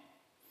quality.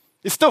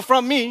 It's still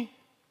from me,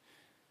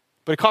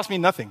 but it cost me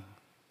nothing.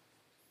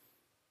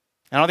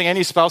 I don't think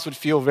any spouse would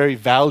feel very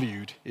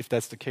valued if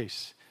that's the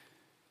case.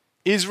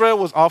 Israel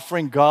was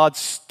offering God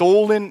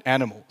stolen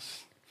animals.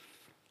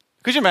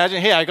 Could you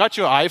imagine, hey, I got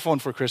you an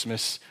iPhone for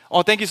Christmas.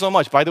 Oh, thank you so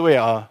much. By the way,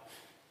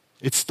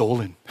 it's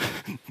stolen.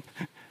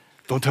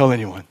 Don't tell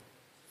anyone.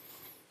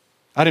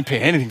 I didn't pay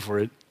anything for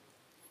it.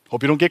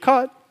 Hope you don't get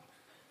caught.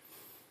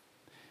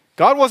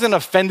 God wasn't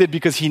offended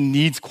because he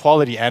needs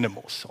quality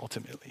animals,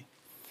 ultimately.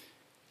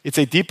 It's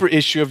a deeper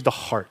issue of the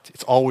heart.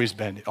 It's always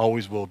been, it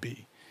always will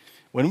be.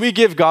 When we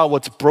give God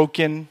what's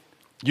broken,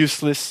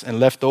 useless, and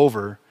left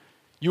over,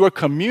 you are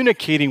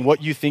communicating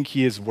what you think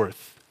he is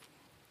worth.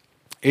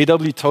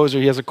 A.W. Tozer,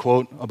 he has a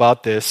quote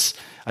about this.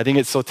 I think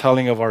it's so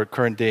telling of our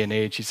current day and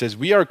age. He says,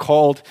 we are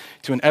called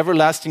to an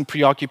everlasting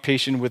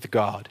preoccupation with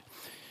God.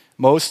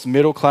 Most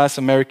middle-class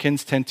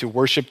Americans tend to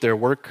worship their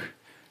work,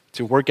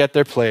 to work at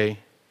their play,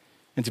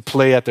 and to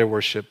play at their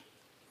worship.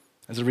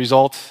 As a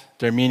result,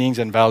 their meanings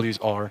and values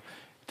are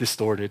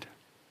distorted.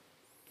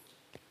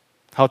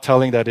 How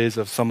telling that is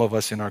of some of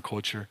us in our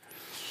culture.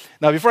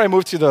 Now, before I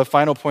move to the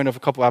final point of a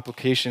couple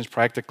applications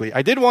practically,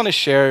 I did want to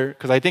share,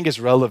 because I think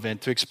it's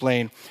relevant, to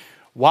explain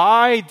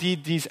why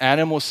did these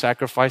animal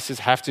sacrifices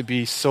have to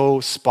be so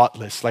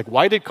spotless? Like,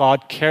 why did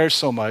God care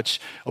so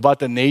much about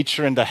the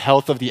nature and the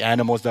health of the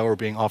animals that were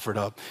being offered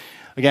up?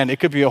 Again,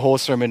 it could be a whole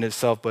sermon in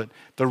itself, but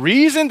the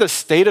reason the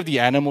state of the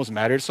animals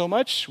mattered so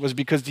much was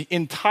because the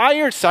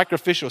entire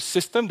sacrificial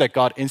system that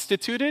God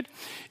instituted,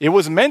 it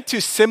was meant to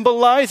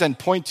symbolize and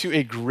point to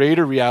a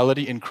greater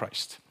reality in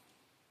Christ.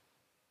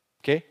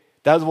 Okay?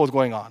 That's what was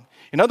going on.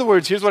 In other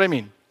words, here's what I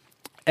mean.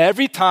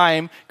 Every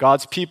time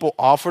God's people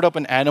offered up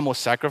an animal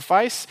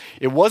sacrifice,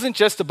 it wasn't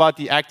just about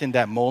the act in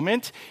that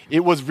moment.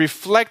 It was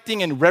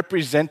reflecting and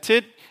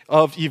represented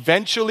of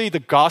eventually the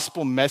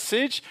gospel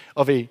message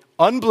of a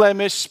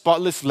unblemished,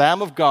 spotless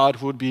Lamb of God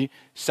who would be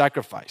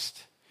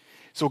sacrificed.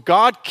 So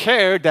God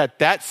cared that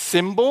that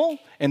symbol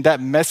and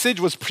that message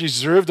was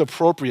preserved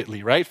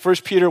appropriately, right? 1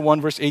 Peter 1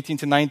 verse 18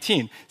 to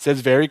 19 says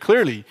very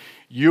clearly,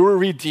 you were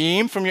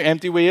redeemed from your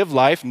empty way of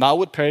life, not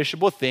with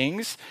perishable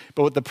things,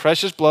 but with the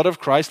precious blood of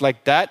Christ,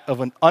 like that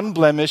of an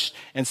unblemished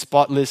and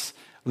spotless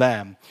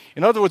lamb.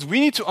 In other words, we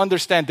need to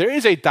understand there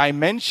is a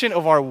dimension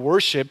of our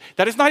worship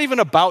that is not even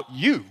about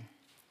you.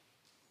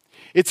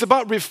 It's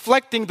about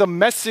reflecting the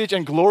message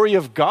and glory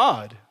of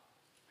God.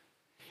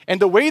 And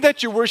the way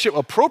that you worship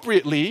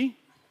appropriately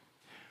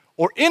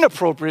or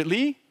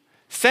inappropriately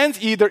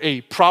sends either a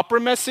proper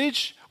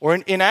message or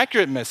an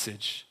inaccurate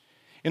message.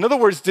 In other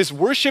words, this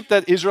worship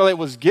that Israelite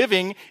was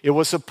giving, it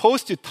was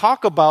supposed to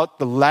talk about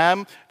the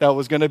lamb that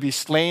was going to be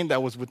slain,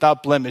 that was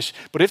without blemish.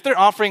 But if they're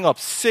offering up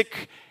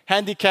sick,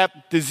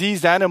 handicapped,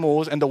 diseased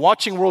animals, and the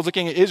watching world's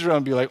looking at Israel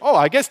and be like, oh,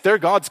 I guess their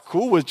God's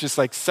cool with just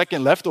like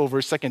second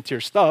leftovers, second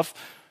tier stuff,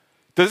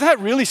 does that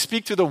really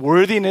speak to the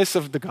worthiness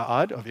of the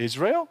God of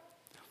Israel?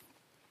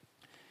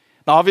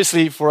 Now,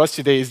 obviously, for us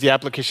today is the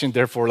application,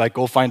 therefore, like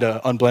go find an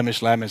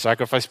unblemished lamb and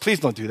sacrifice. Please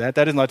don't do that.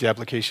 That is not the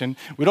application.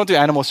 We don't do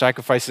animal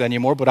sacrifices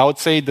anymore, but I would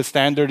say the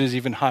standard is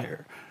even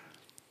higher.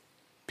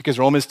 Because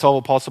Romans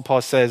 12, Apostle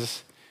Paul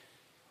says,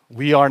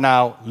 we are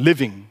now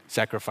living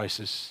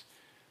sacrifices.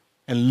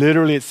 And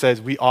literally it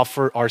says we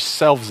offer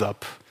ourselves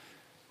up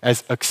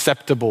as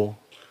acceptable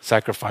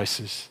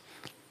sacrifices.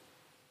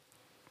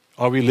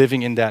 Are we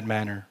living in that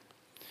manner?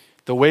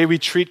 The way we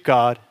treat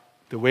God,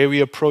 the way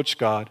we approach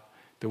God,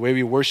 the way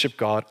we worship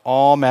God,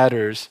 all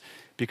matters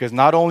because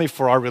not only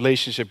for our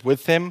relationship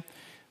with Him,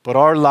 but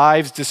our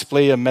lives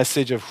display a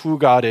message of who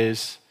God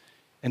is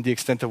and the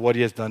extent of what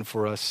He has done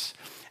for us.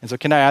 And so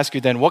can I ask you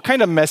then, what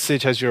kind of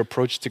message has your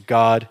approach to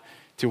God,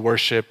 to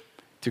worship,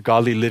 to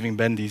godly living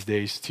been these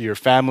days? To your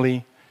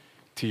family,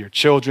 to your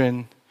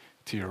children,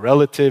 to your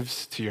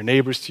relatives, to your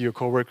neighbors, to your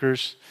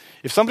coworkers?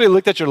 If somebody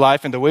looked at your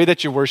life and the way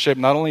that you worship,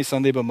 not only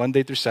Sunday, but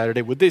Monday through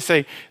Saturday, would they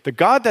say, the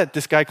God that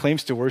this guy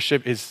claims to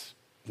worship is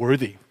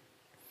worthy,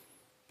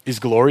 is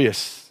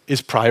glorious,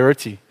 is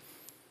priority?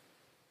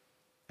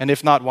 And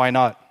if not, why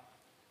not?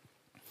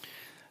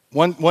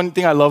 One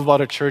thing I love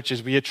about our church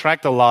is we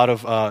attract a lot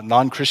of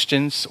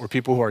non-Christians or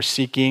people who are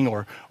seeking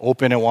or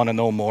open and want to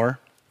know more.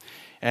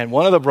 And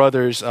one of the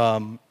brothers,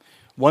 one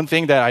one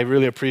thing that I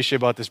really appreciate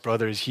about this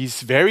brother is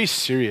he's very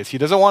serious. He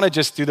doesn't want to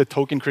just do the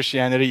token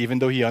Christianity, even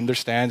though he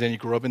understands and he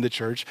grew up in the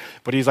church.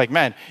 But he's like,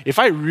 man, if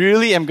I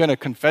really am going to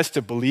confess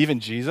to believe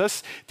in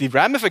Jesus, the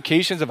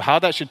ramifications of how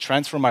that should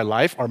transform my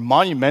life are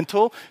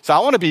monumental. So I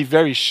want to be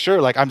very sure,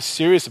 like I'm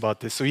serious about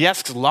this. So he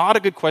asks a lot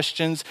of good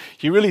questions.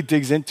 He really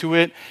digs into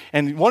it.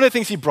 And one of the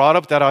things he brought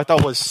up that I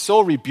thought was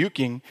so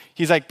rebuking,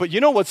 he's like, but you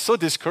know what's so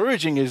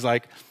discouraging is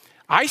like,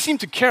 I seem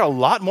to care a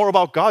lot more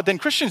about God than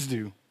Christians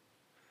do.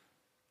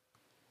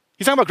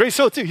 He's talking about Grace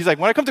Hill too. He's like,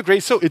 when I come to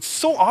Grace Hill, it's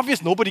so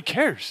obvious nobody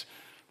cares.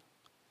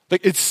 Like,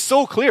 it's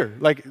so clear.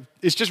 Like,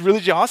 it's just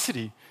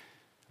religiosity.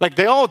 Like,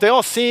 they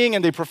all sing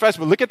and they profess,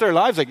 but look at their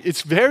lives. Like,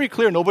 it's very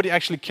clear nobody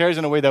actually cares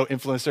in a way that will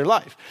influence their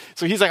life.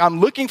 So he's like, I'm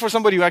looking for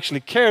somebody who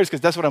actually cares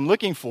because that's what I'm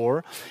looking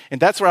for. And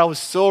that's where I was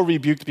so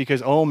rebuked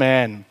because, oh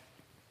man,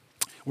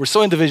 we're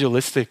so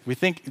individualistic. We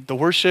think the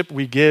worship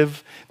we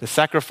give, the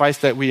sacrifice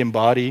that we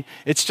embody,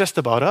 it's just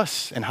about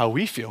us and how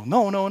we feel.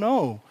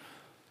 No.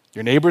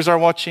 Your neighbors are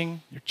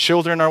watching, your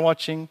children are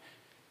watching,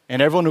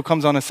 and everyone who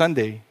comes on a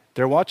Sunday,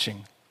 they're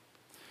watching.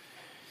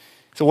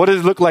 So what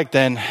does it look like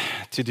then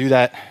to do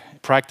that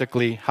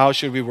practically? How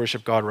should we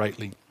worship God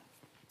rightly?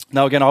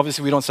 Now again,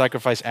 obviously we don't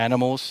sacrifice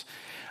animals.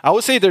 I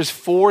would say there's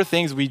 4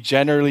 things we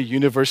generally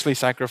universally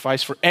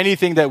sacrifice for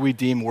anything that we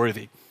deem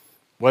worthy.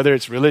 Whether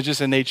it's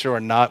religious in nature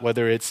or not,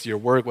 whether it's your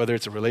work, whether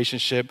it's a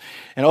relationship.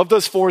 And of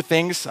those 4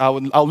 things,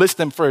 I'll list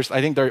them first. I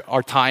think they're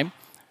our time.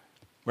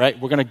 Right?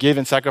 We're going to give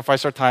and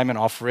sacrifice our time and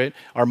offer it,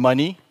 our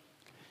money,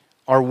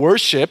 our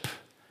worship,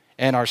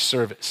 and our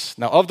service.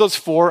 Now, of those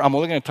 4, I'm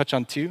only going to touch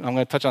on 2. I'm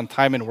going to touch on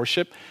time and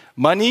worship.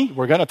 Money,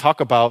 we're going to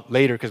talk about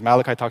later because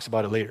Malachi talks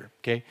about it later.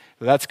 Okay?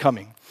 So that's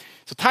coming.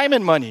 So time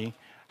and money,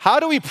 how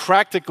do we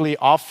practically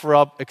offer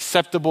up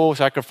acceptable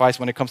sacrifice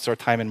when it comes to our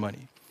time and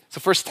money?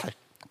 So first,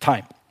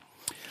 time.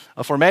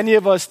 For many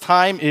of us,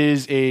 time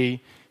is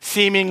a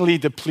seemingly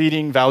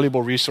depleting,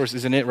 valuable resource,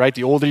 isn't it, right?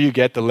 The older you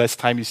get, the less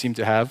time you seem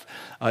to have.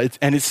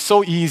 And it's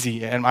so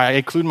easy, and I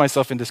include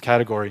myself in this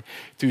category,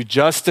 to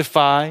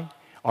justify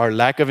our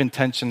lack of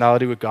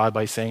intentionality with God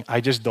by saying, I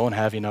just don't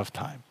have enough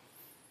time.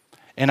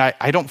 And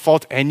I don't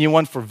fault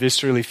anyone for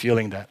viscerally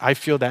feeling that. I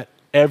feel that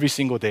every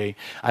single day.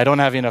 I don't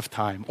have enough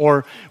time.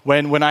 Or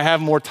when I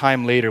have more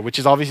time later, which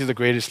is obviously the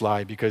greatest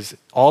lie, because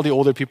all the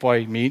older people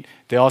I meet,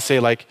 they all say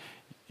like,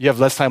 you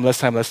have less time,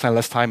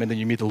 and then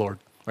you meet the Lord,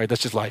 right?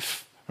 That's just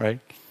life. Right?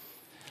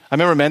 I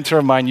remember a mentor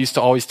of mine used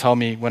to always tell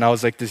me when I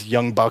was like this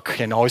young buck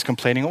and always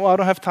complaining, I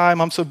don't have time,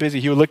 I'm so busy.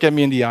 He would look at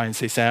me in the eye and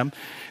say, Sam,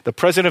 the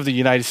President of the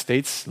United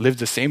States lives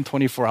the same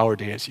 24-hour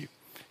day as you.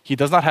 He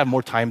does not have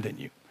more time than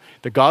you.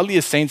 The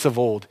godliest saints of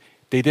old,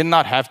 they did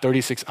not have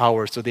 36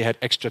 hours, so they had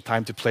extra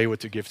time to play with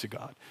to give to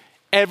God.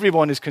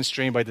 Everyone is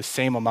constrained by the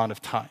same amount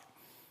of time.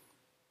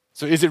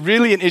 So is it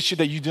really an issue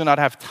that you do not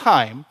have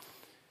time?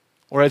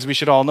 Or as we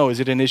should all know, is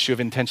it an issue of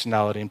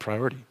intentionality and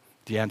priority?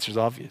 The answer is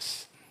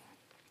obvious.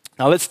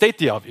 Now let's state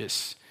the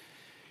obvious.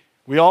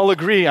 We all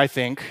agree, I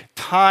think,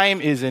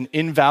 time is an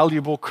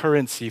invaluable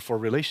currency for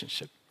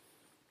relationship.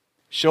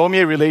 Show me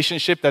a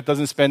relationship that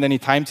doesn't spend any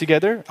time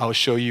together, I'll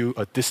show you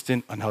a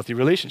distant, unhealthy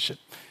relationship.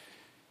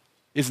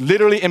 It's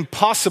literally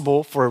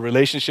impossible for a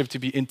relationship to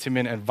be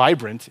intimate and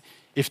vibrant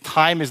if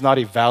time is not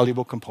a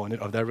valuable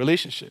component of that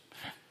relationship.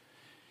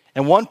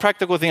 And one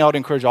practical thing I would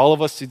encourage all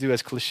of us to do,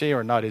 as cliche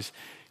or not, is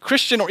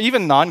Christian or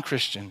even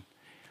non-Christian,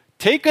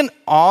 take an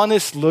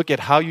honest look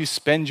at how you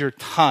spend your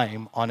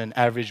time on an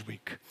average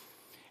week.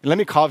 And let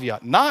me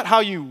caveat, not how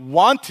you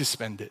want to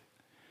spend it.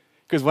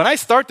 Because when I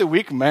start the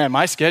week, man,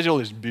 my schedule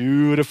is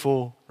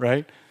beautiful,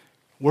 right?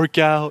 Work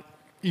out,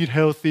 eat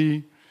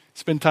healthy,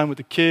 spend time with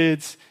the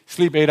kids,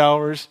 sleep 8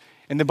 hours.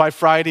 And then by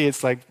Friday,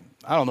 it's like,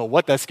 I don't know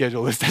what that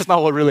schedule is. That's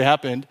not what really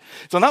happened.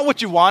 So not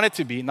what you want it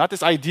to be, not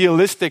this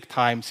idealistic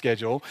time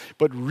schedule,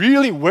 but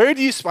really, where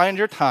do you spend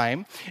your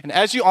time? And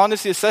as you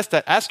honestly assess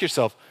that, ask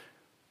yourself,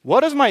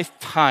 what does my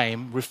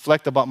time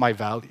reflect about my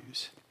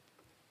values?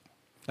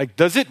 Like,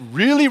 does it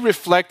really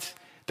reflect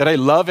that I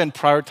love and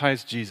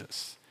prioritize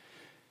Jesus?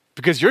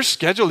 Because your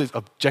schedule is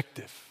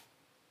objective.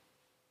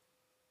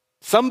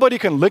 Somebody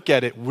can look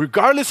at it,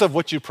 regardless of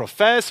what you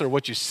profess or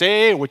what you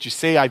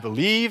say I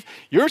believe,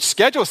 your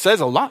schedule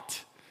says a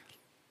lot.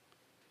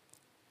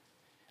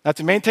 Now,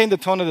 to maintain the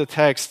tone of the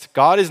text,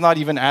 God is not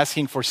even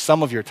asking for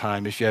some of your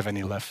time if you have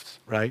any left,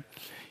 right?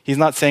 He's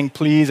not saying,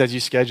 please, as you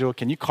schedule,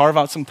 can you carve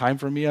out some time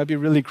for me? That'd be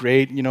really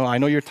great. You know, I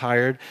know you're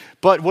tired.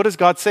 But what does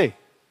God say?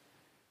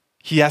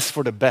 He asks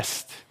for the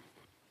best.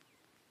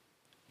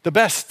 The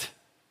best.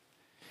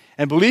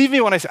 And believe me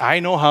when I say,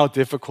 I know how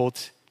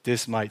difficult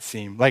this might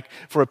seem. Like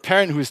for a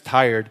parent who's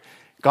tired,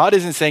 God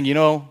isn't saying, you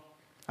know,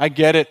 I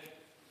get it.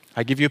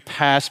 I give you a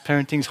pass.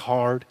 Parenting's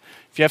hard.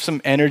 If you have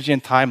some energy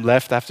and time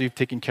left after you've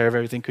taken care of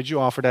everything, could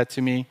you offer that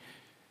to me?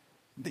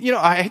 You know,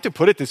 I hate to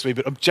put it this way,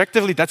 but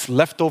objectively, that's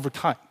leftover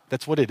time.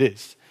 That's what it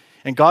is.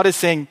 And God is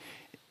saying,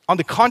 on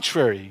the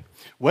contrary,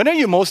 when are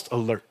you most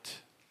alert?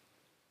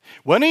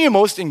 When are you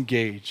most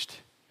engaged?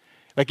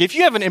 Like if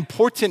you have an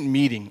important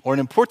meeting or an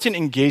important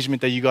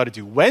engagement that you got to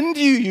do, when do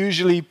you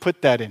usually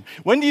put that in?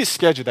 When do you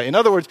schedule that? In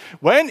other words,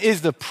 when is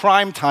the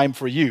prime time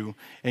for you?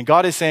 And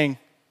God is saying,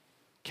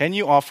 can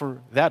you offer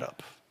that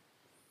up?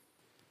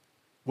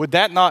 Would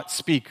that not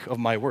speak of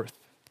my worth?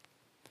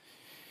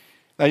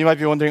 Now you might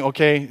be wondering,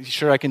 okay,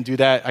 sure, I can do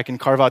that. I can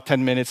carve out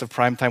 10 minutes of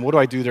prime time. What do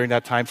I do during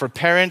that time? For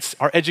parents,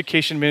 our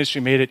education ministry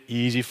made it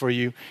easy for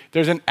you.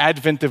 There's an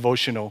Advent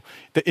devotional.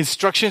 The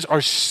instructions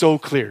are so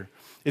clear.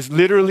 It's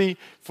literally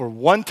for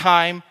one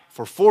time,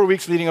 for 4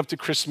 weeks leading up to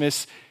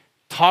Christmas,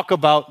 talk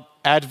about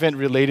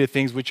Advent-related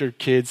things with your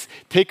kids,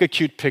 take a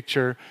cute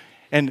picture.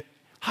 And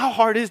how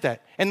hard is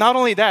that? And not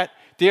only that,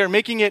 they are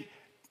making it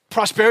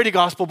prosperity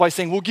gospel by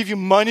saying, we'll give you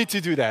money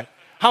to do that.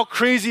 How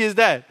crazy is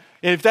that?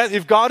 And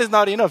if God is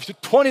not enough, it's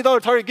a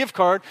 $20 Target gift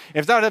card.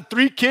 If that had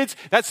 3 kids,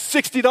 that's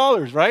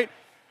 $60, right?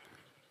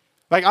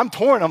 Like I'm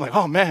torn. I'm like,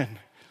 oh man.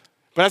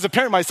 But as a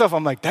parent myself,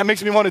 I'm like, that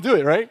makes me want to do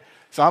it, right?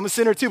 So I'm a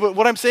sinner too. But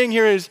what I'm saying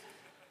here is,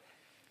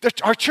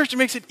 our church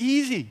makes it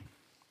easy.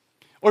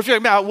 Or if you're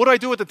like, man, what do I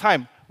do with the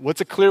time? What's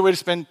a clear way to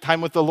spend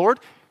time with the Lord?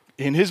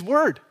 In His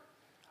Word.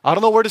 I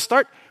don't know where to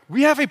start.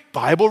 We have a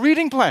Bible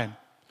reading plan.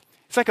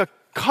 It's like a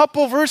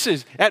couple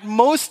verses, at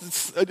most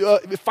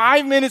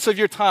 5 minutes of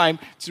your time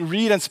to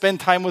read and spend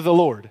time with the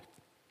Lord.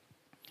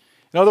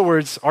 In other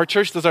words, our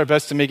church does our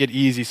best to make it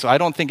easy, so I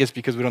don't think it's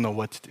because we don't know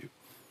what to do.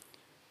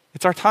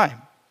 It's our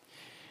time.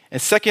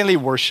 And secondly,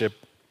 worship.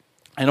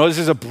 I know this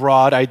is a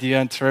broad idea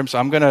in terms, so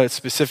I'm going to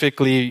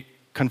specifically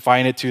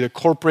confine it to the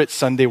corporate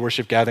Sunday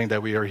worship gathering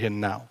that we are in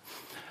now.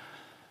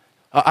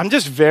 I'm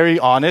just very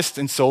honest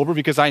and sober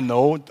because I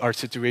know our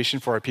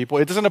situation for our people.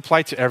 It doesn't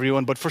apply to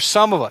everyone, but for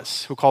some of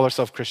us who call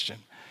ourselves Christian,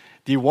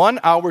 the 1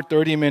 hour,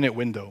 30-minute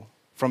window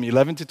from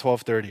 11 to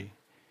 12:30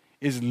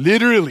 is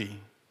literally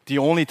the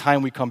only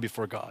time we come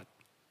before God.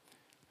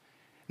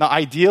 Now,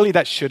 ideally,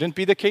 that shouldn't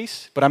be the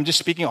case, but I'm just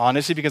speaking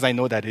honestly because I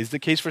know that is the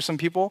case for some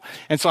people.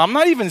 And so I'm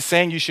not even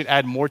saying you should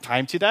add more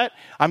time to that.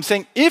 I'm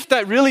saying if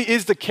that really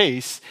is the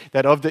case,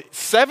 that of the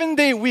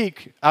 7-day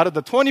week, out of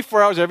the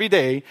 24 hours every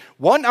day,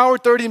 1 hour,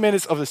 30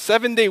 minutes of the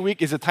 7-day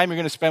week is the time you're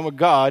going to spend with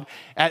God,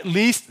 at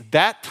least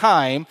that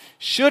time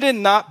should it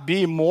not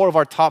be more of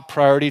our top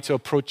priority to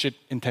approach it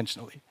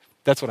intentionally.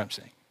 That's what I'm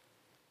saying.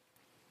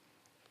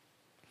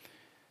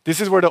 This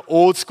is where the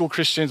old school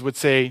Christians would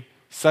say,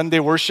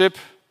 Sunday worship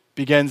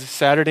begins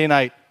Saturday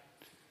night.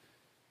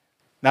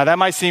 Now that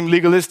might seem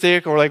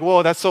legalistic or like,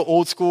 whoa, that's so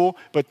old school.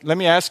 But let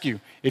me ask you,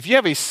 if you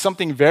have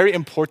something very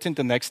important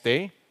the next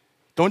day,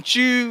 don't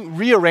you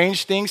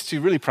rearrange things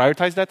to really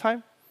prioritize that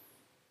time?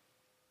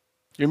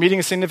 You're meeting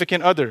a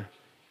significant other.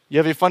 You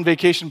have a fun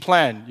vacation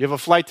plan. You have a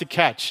flight to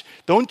catch.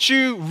 Don't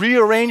you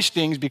rearrange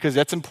things because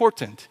that's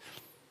important?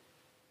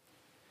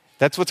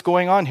 That's what's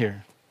going on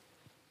here.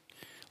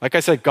 Like I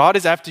said, God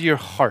is after your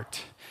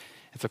heart.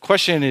 The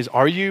question is,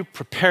 are you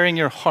preparing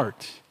your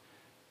heart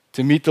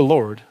to meet the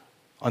Lord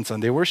on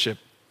Sunday worship?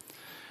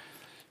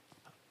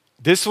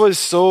 This was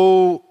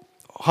so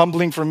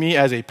humbling for me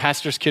as a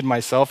pastor's kid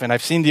myself, and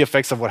I've seen the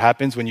effects of what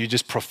happens when you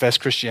just profess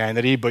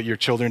Christianity, but your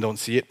children don't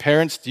see it.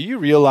 Parents, do you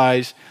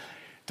realize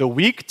the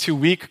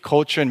week-to-week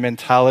culture and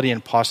mentality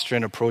and posture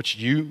and approach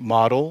you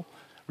model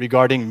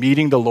regarding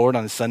meeting the Lord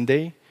on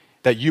Sunday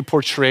that you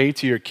portray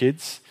to your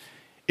kids?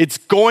 It's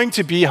going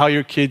to be how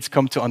your kids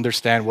come to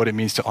understand what it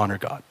means to honor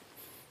God.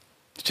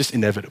 It's just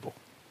inevitable.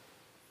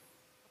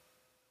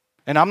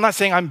 And I'm not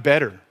saying I'm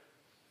better.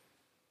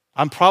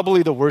 I'm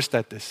probably the worst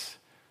at this.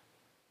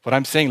 But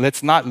I'm saying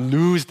let's not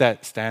lose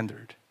that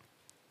standard.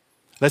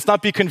 Let's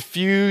not be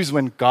confused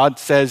when God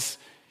says,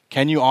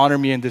 can you honor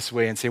me in this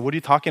way? And say, what are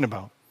you talking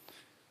about?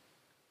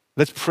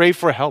 Let's pray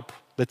for help.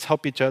 Let's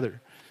help each other.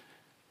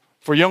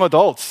 For young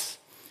adults,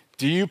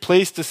 do you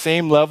place the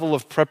same level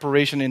of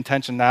preparation and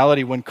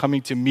intentionality when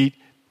coming to meet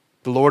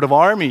the Lord of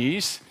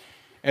armies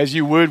as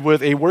you would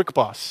with a work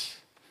boss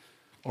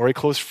or a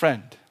close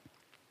friend?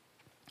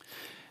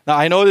 Now,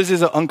 I know this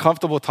is an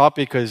uncomfortable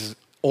topic because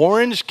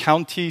Orange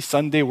County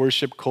Sunday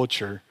worship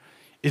culture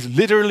is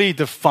literally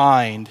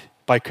defined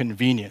by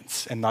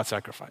convenience and not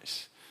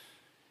sacrifice.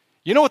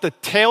 You know what the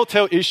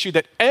telltale issue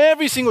that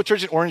every single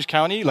church in Orange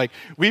County, like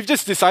we've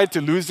just decided to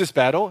lose this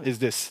battle, is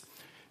this.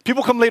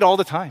 People come late all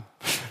the time.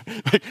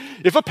 Like,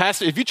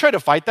 if you try to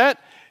fight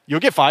that, you'll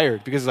get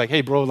fired because it's like,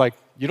 hey bro, like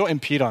you don't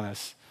impede on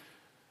us.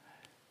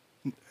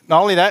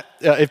 Not only that,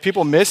 if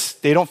people miss,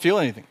 they don't feel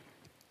anything.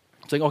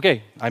 It's like,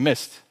 okay, I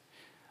missed.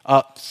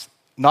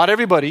 Not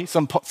everybody,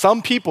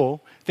 some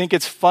people think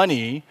it's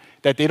funny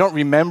that they don't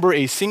remember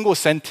a single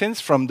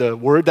sentence from the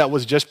word that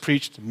was just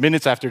preached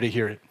minutes after they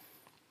hear it.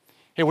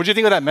 Hey, what do you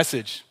think of that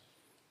message?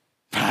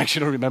 I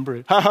actually don't remember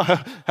it.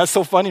 That's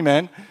so funny,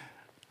 man.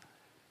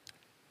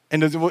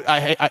 And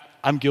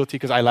I'm guilty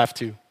because I laugh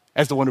too,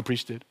 as the one who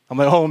preached it. I'm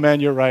like, oh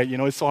man, you're right. You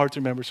know, it's so hard to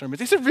remember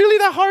sermons. Is it really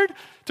that hard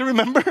to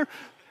remember?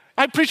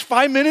 I preached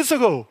 5 minutes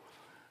ago.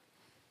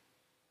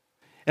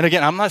 And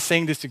again, I'm not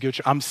saying this to guilt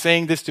you. I'm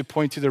saying this to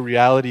point to the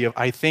reality of,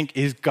 I think,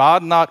 is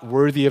God not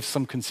worthy of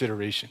some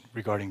consideration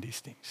regarding these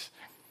things?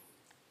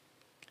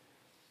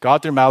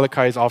 God through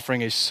Malachi is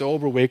offering a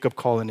sober wake-up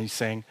call and he's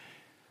saying,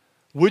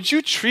 would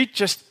you treat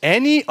just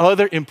any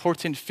other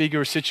important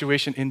figure or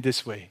situation in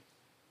this way?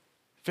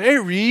 Very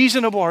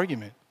reasonable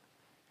argument.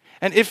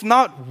 And if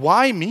not,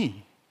 why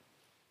me?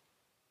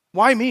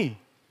 Why me?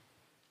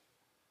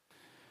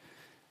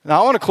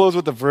 Now, I want to close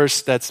with a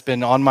verse that's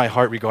been on my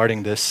heart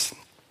regarding this.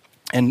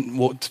 And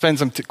we'll spend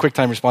some quick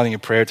time responding in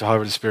prayer to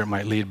however the Spirit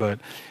might lead. But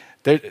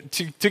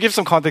to give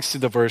some context to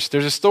the verse,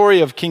 there's a story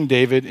of King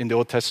David in the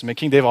Old Testament.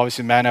 King David,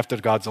 obviously, a man after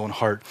God's own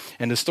heart.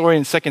 And the story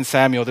in 2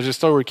 Samuel, there's a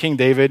story where King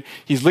David,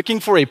 he's looking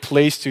for a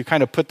place to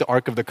kind of put the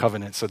Ark of the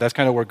Covenant. So that's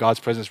kind of where God's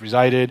presence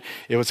resided.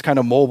 It was kind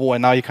of mobile,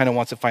 and now he kind of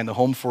wants to find a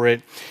home for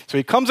it. So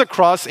he comes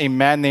across a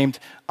man named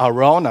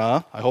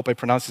Araunah, I hope I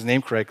pronounced his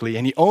name correctly,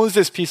 and he owns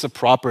this piece of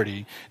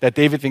property that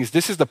David thinks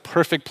this is the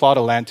perfect plot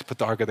of land to put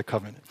the Ark of the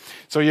Covenant.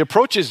 So he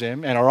approaches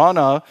him, and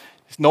Araunah,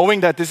 knowing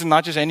that this is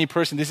not just any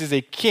person, this is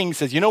a king,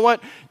 says, you know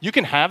what? You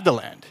can have the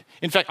land.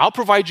 In fact, I'll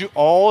provide you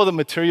all the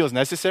materials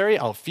necessary.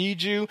 I'll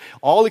feed you,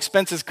 all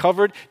expenses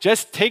covered.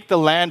 Just take the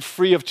land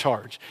free of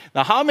charge.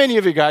 Now, how many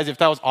of you guys, if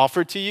that was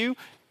offered to you,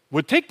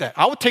 would take that?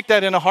 I would take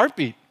that in a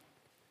heartbeat.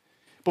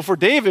 But for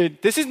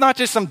David, this is not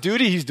just some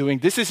duty he's doing.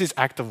 This is his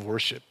act of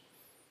worship.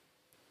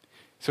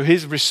 So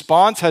his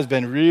response has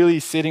been really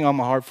sitting on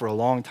my heart for a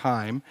long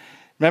time.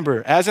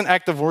 Remember, as an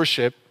act of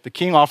worship, the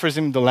king offers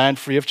him the land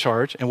free of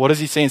charge. And what does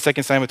he say in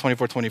 2 Samuel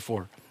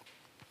 24:24?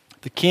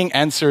 The king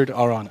answered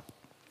Araunah,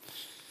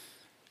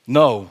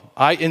 "No,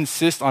 I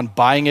insist on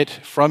buying it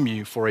from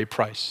you for a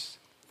price.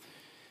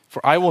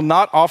 For I will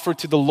not offer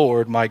to the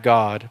Lord my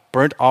God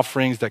burnt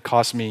offerings that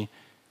cost me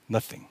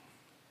nothing."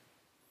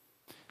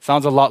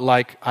 Sounds a lot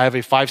like I have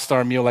a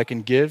 5-star meal I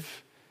can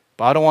give,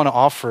 but I don't want to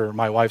offer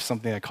my wife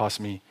something that costs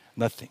me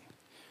nothing.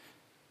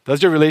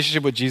 Does your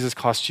relationship with Jesus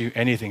cost you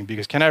anything?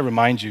 Because can I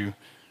remind you,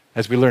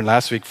 as we learned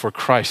last week, for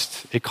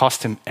Christ, it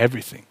cost him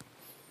everything.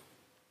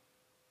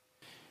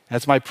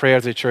 That's my prayer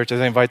as a church, as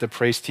I invite the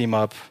praise team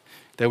up,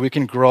 that we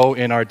can grow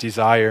in our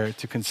desire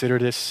to consider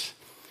this,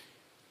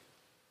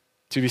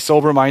 to be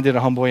sober-minded and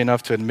humble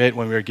enough to admit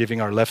when we are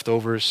giving our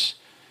leftovers,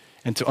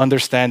 and to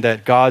understand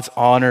that God's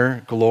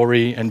honor,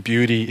 glory, and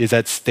beauty is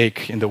at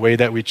stake in the way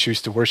that we choose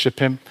to worship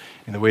him,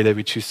 in the way that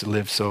we choose to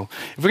live. So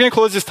if we're going to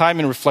close this time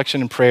in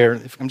reflection and prayer,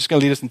 I'm just going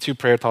to lead us in 2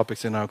 prayer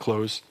topics and I'll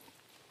close.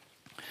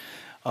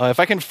 If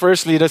I can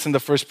first lead us in the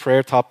first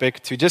prayer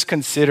topic to just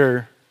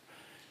consider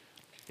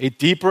a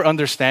deeper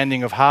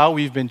understanding of how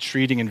we've been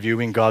treating and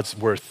viewing God's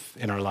worth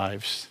in our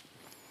lives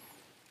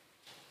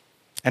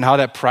and how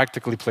that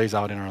practically plays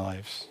out in our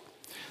lives.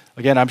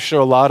 Again, I'm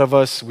sure a lot of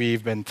us,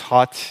 we've been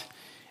taught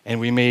and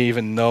we may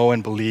even know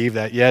and believe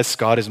that, yes,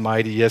 God is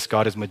mighty, yes,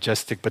 God is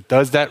majestic, but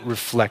does that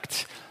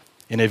reflect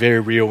in a very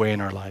real way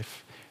in our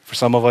life? For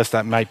some of us,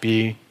 that might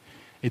be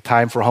a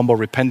time for humble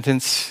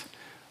repentance.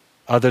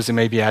 Others, it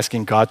may be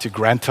asking God to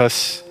grant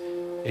us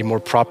a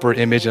more proper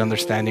image and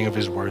understanding of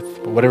his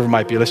worth. But whatever it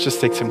might be, let's just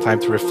take some time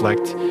to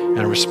reflect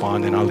and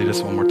respond, and I'll lead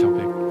us one more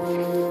topic.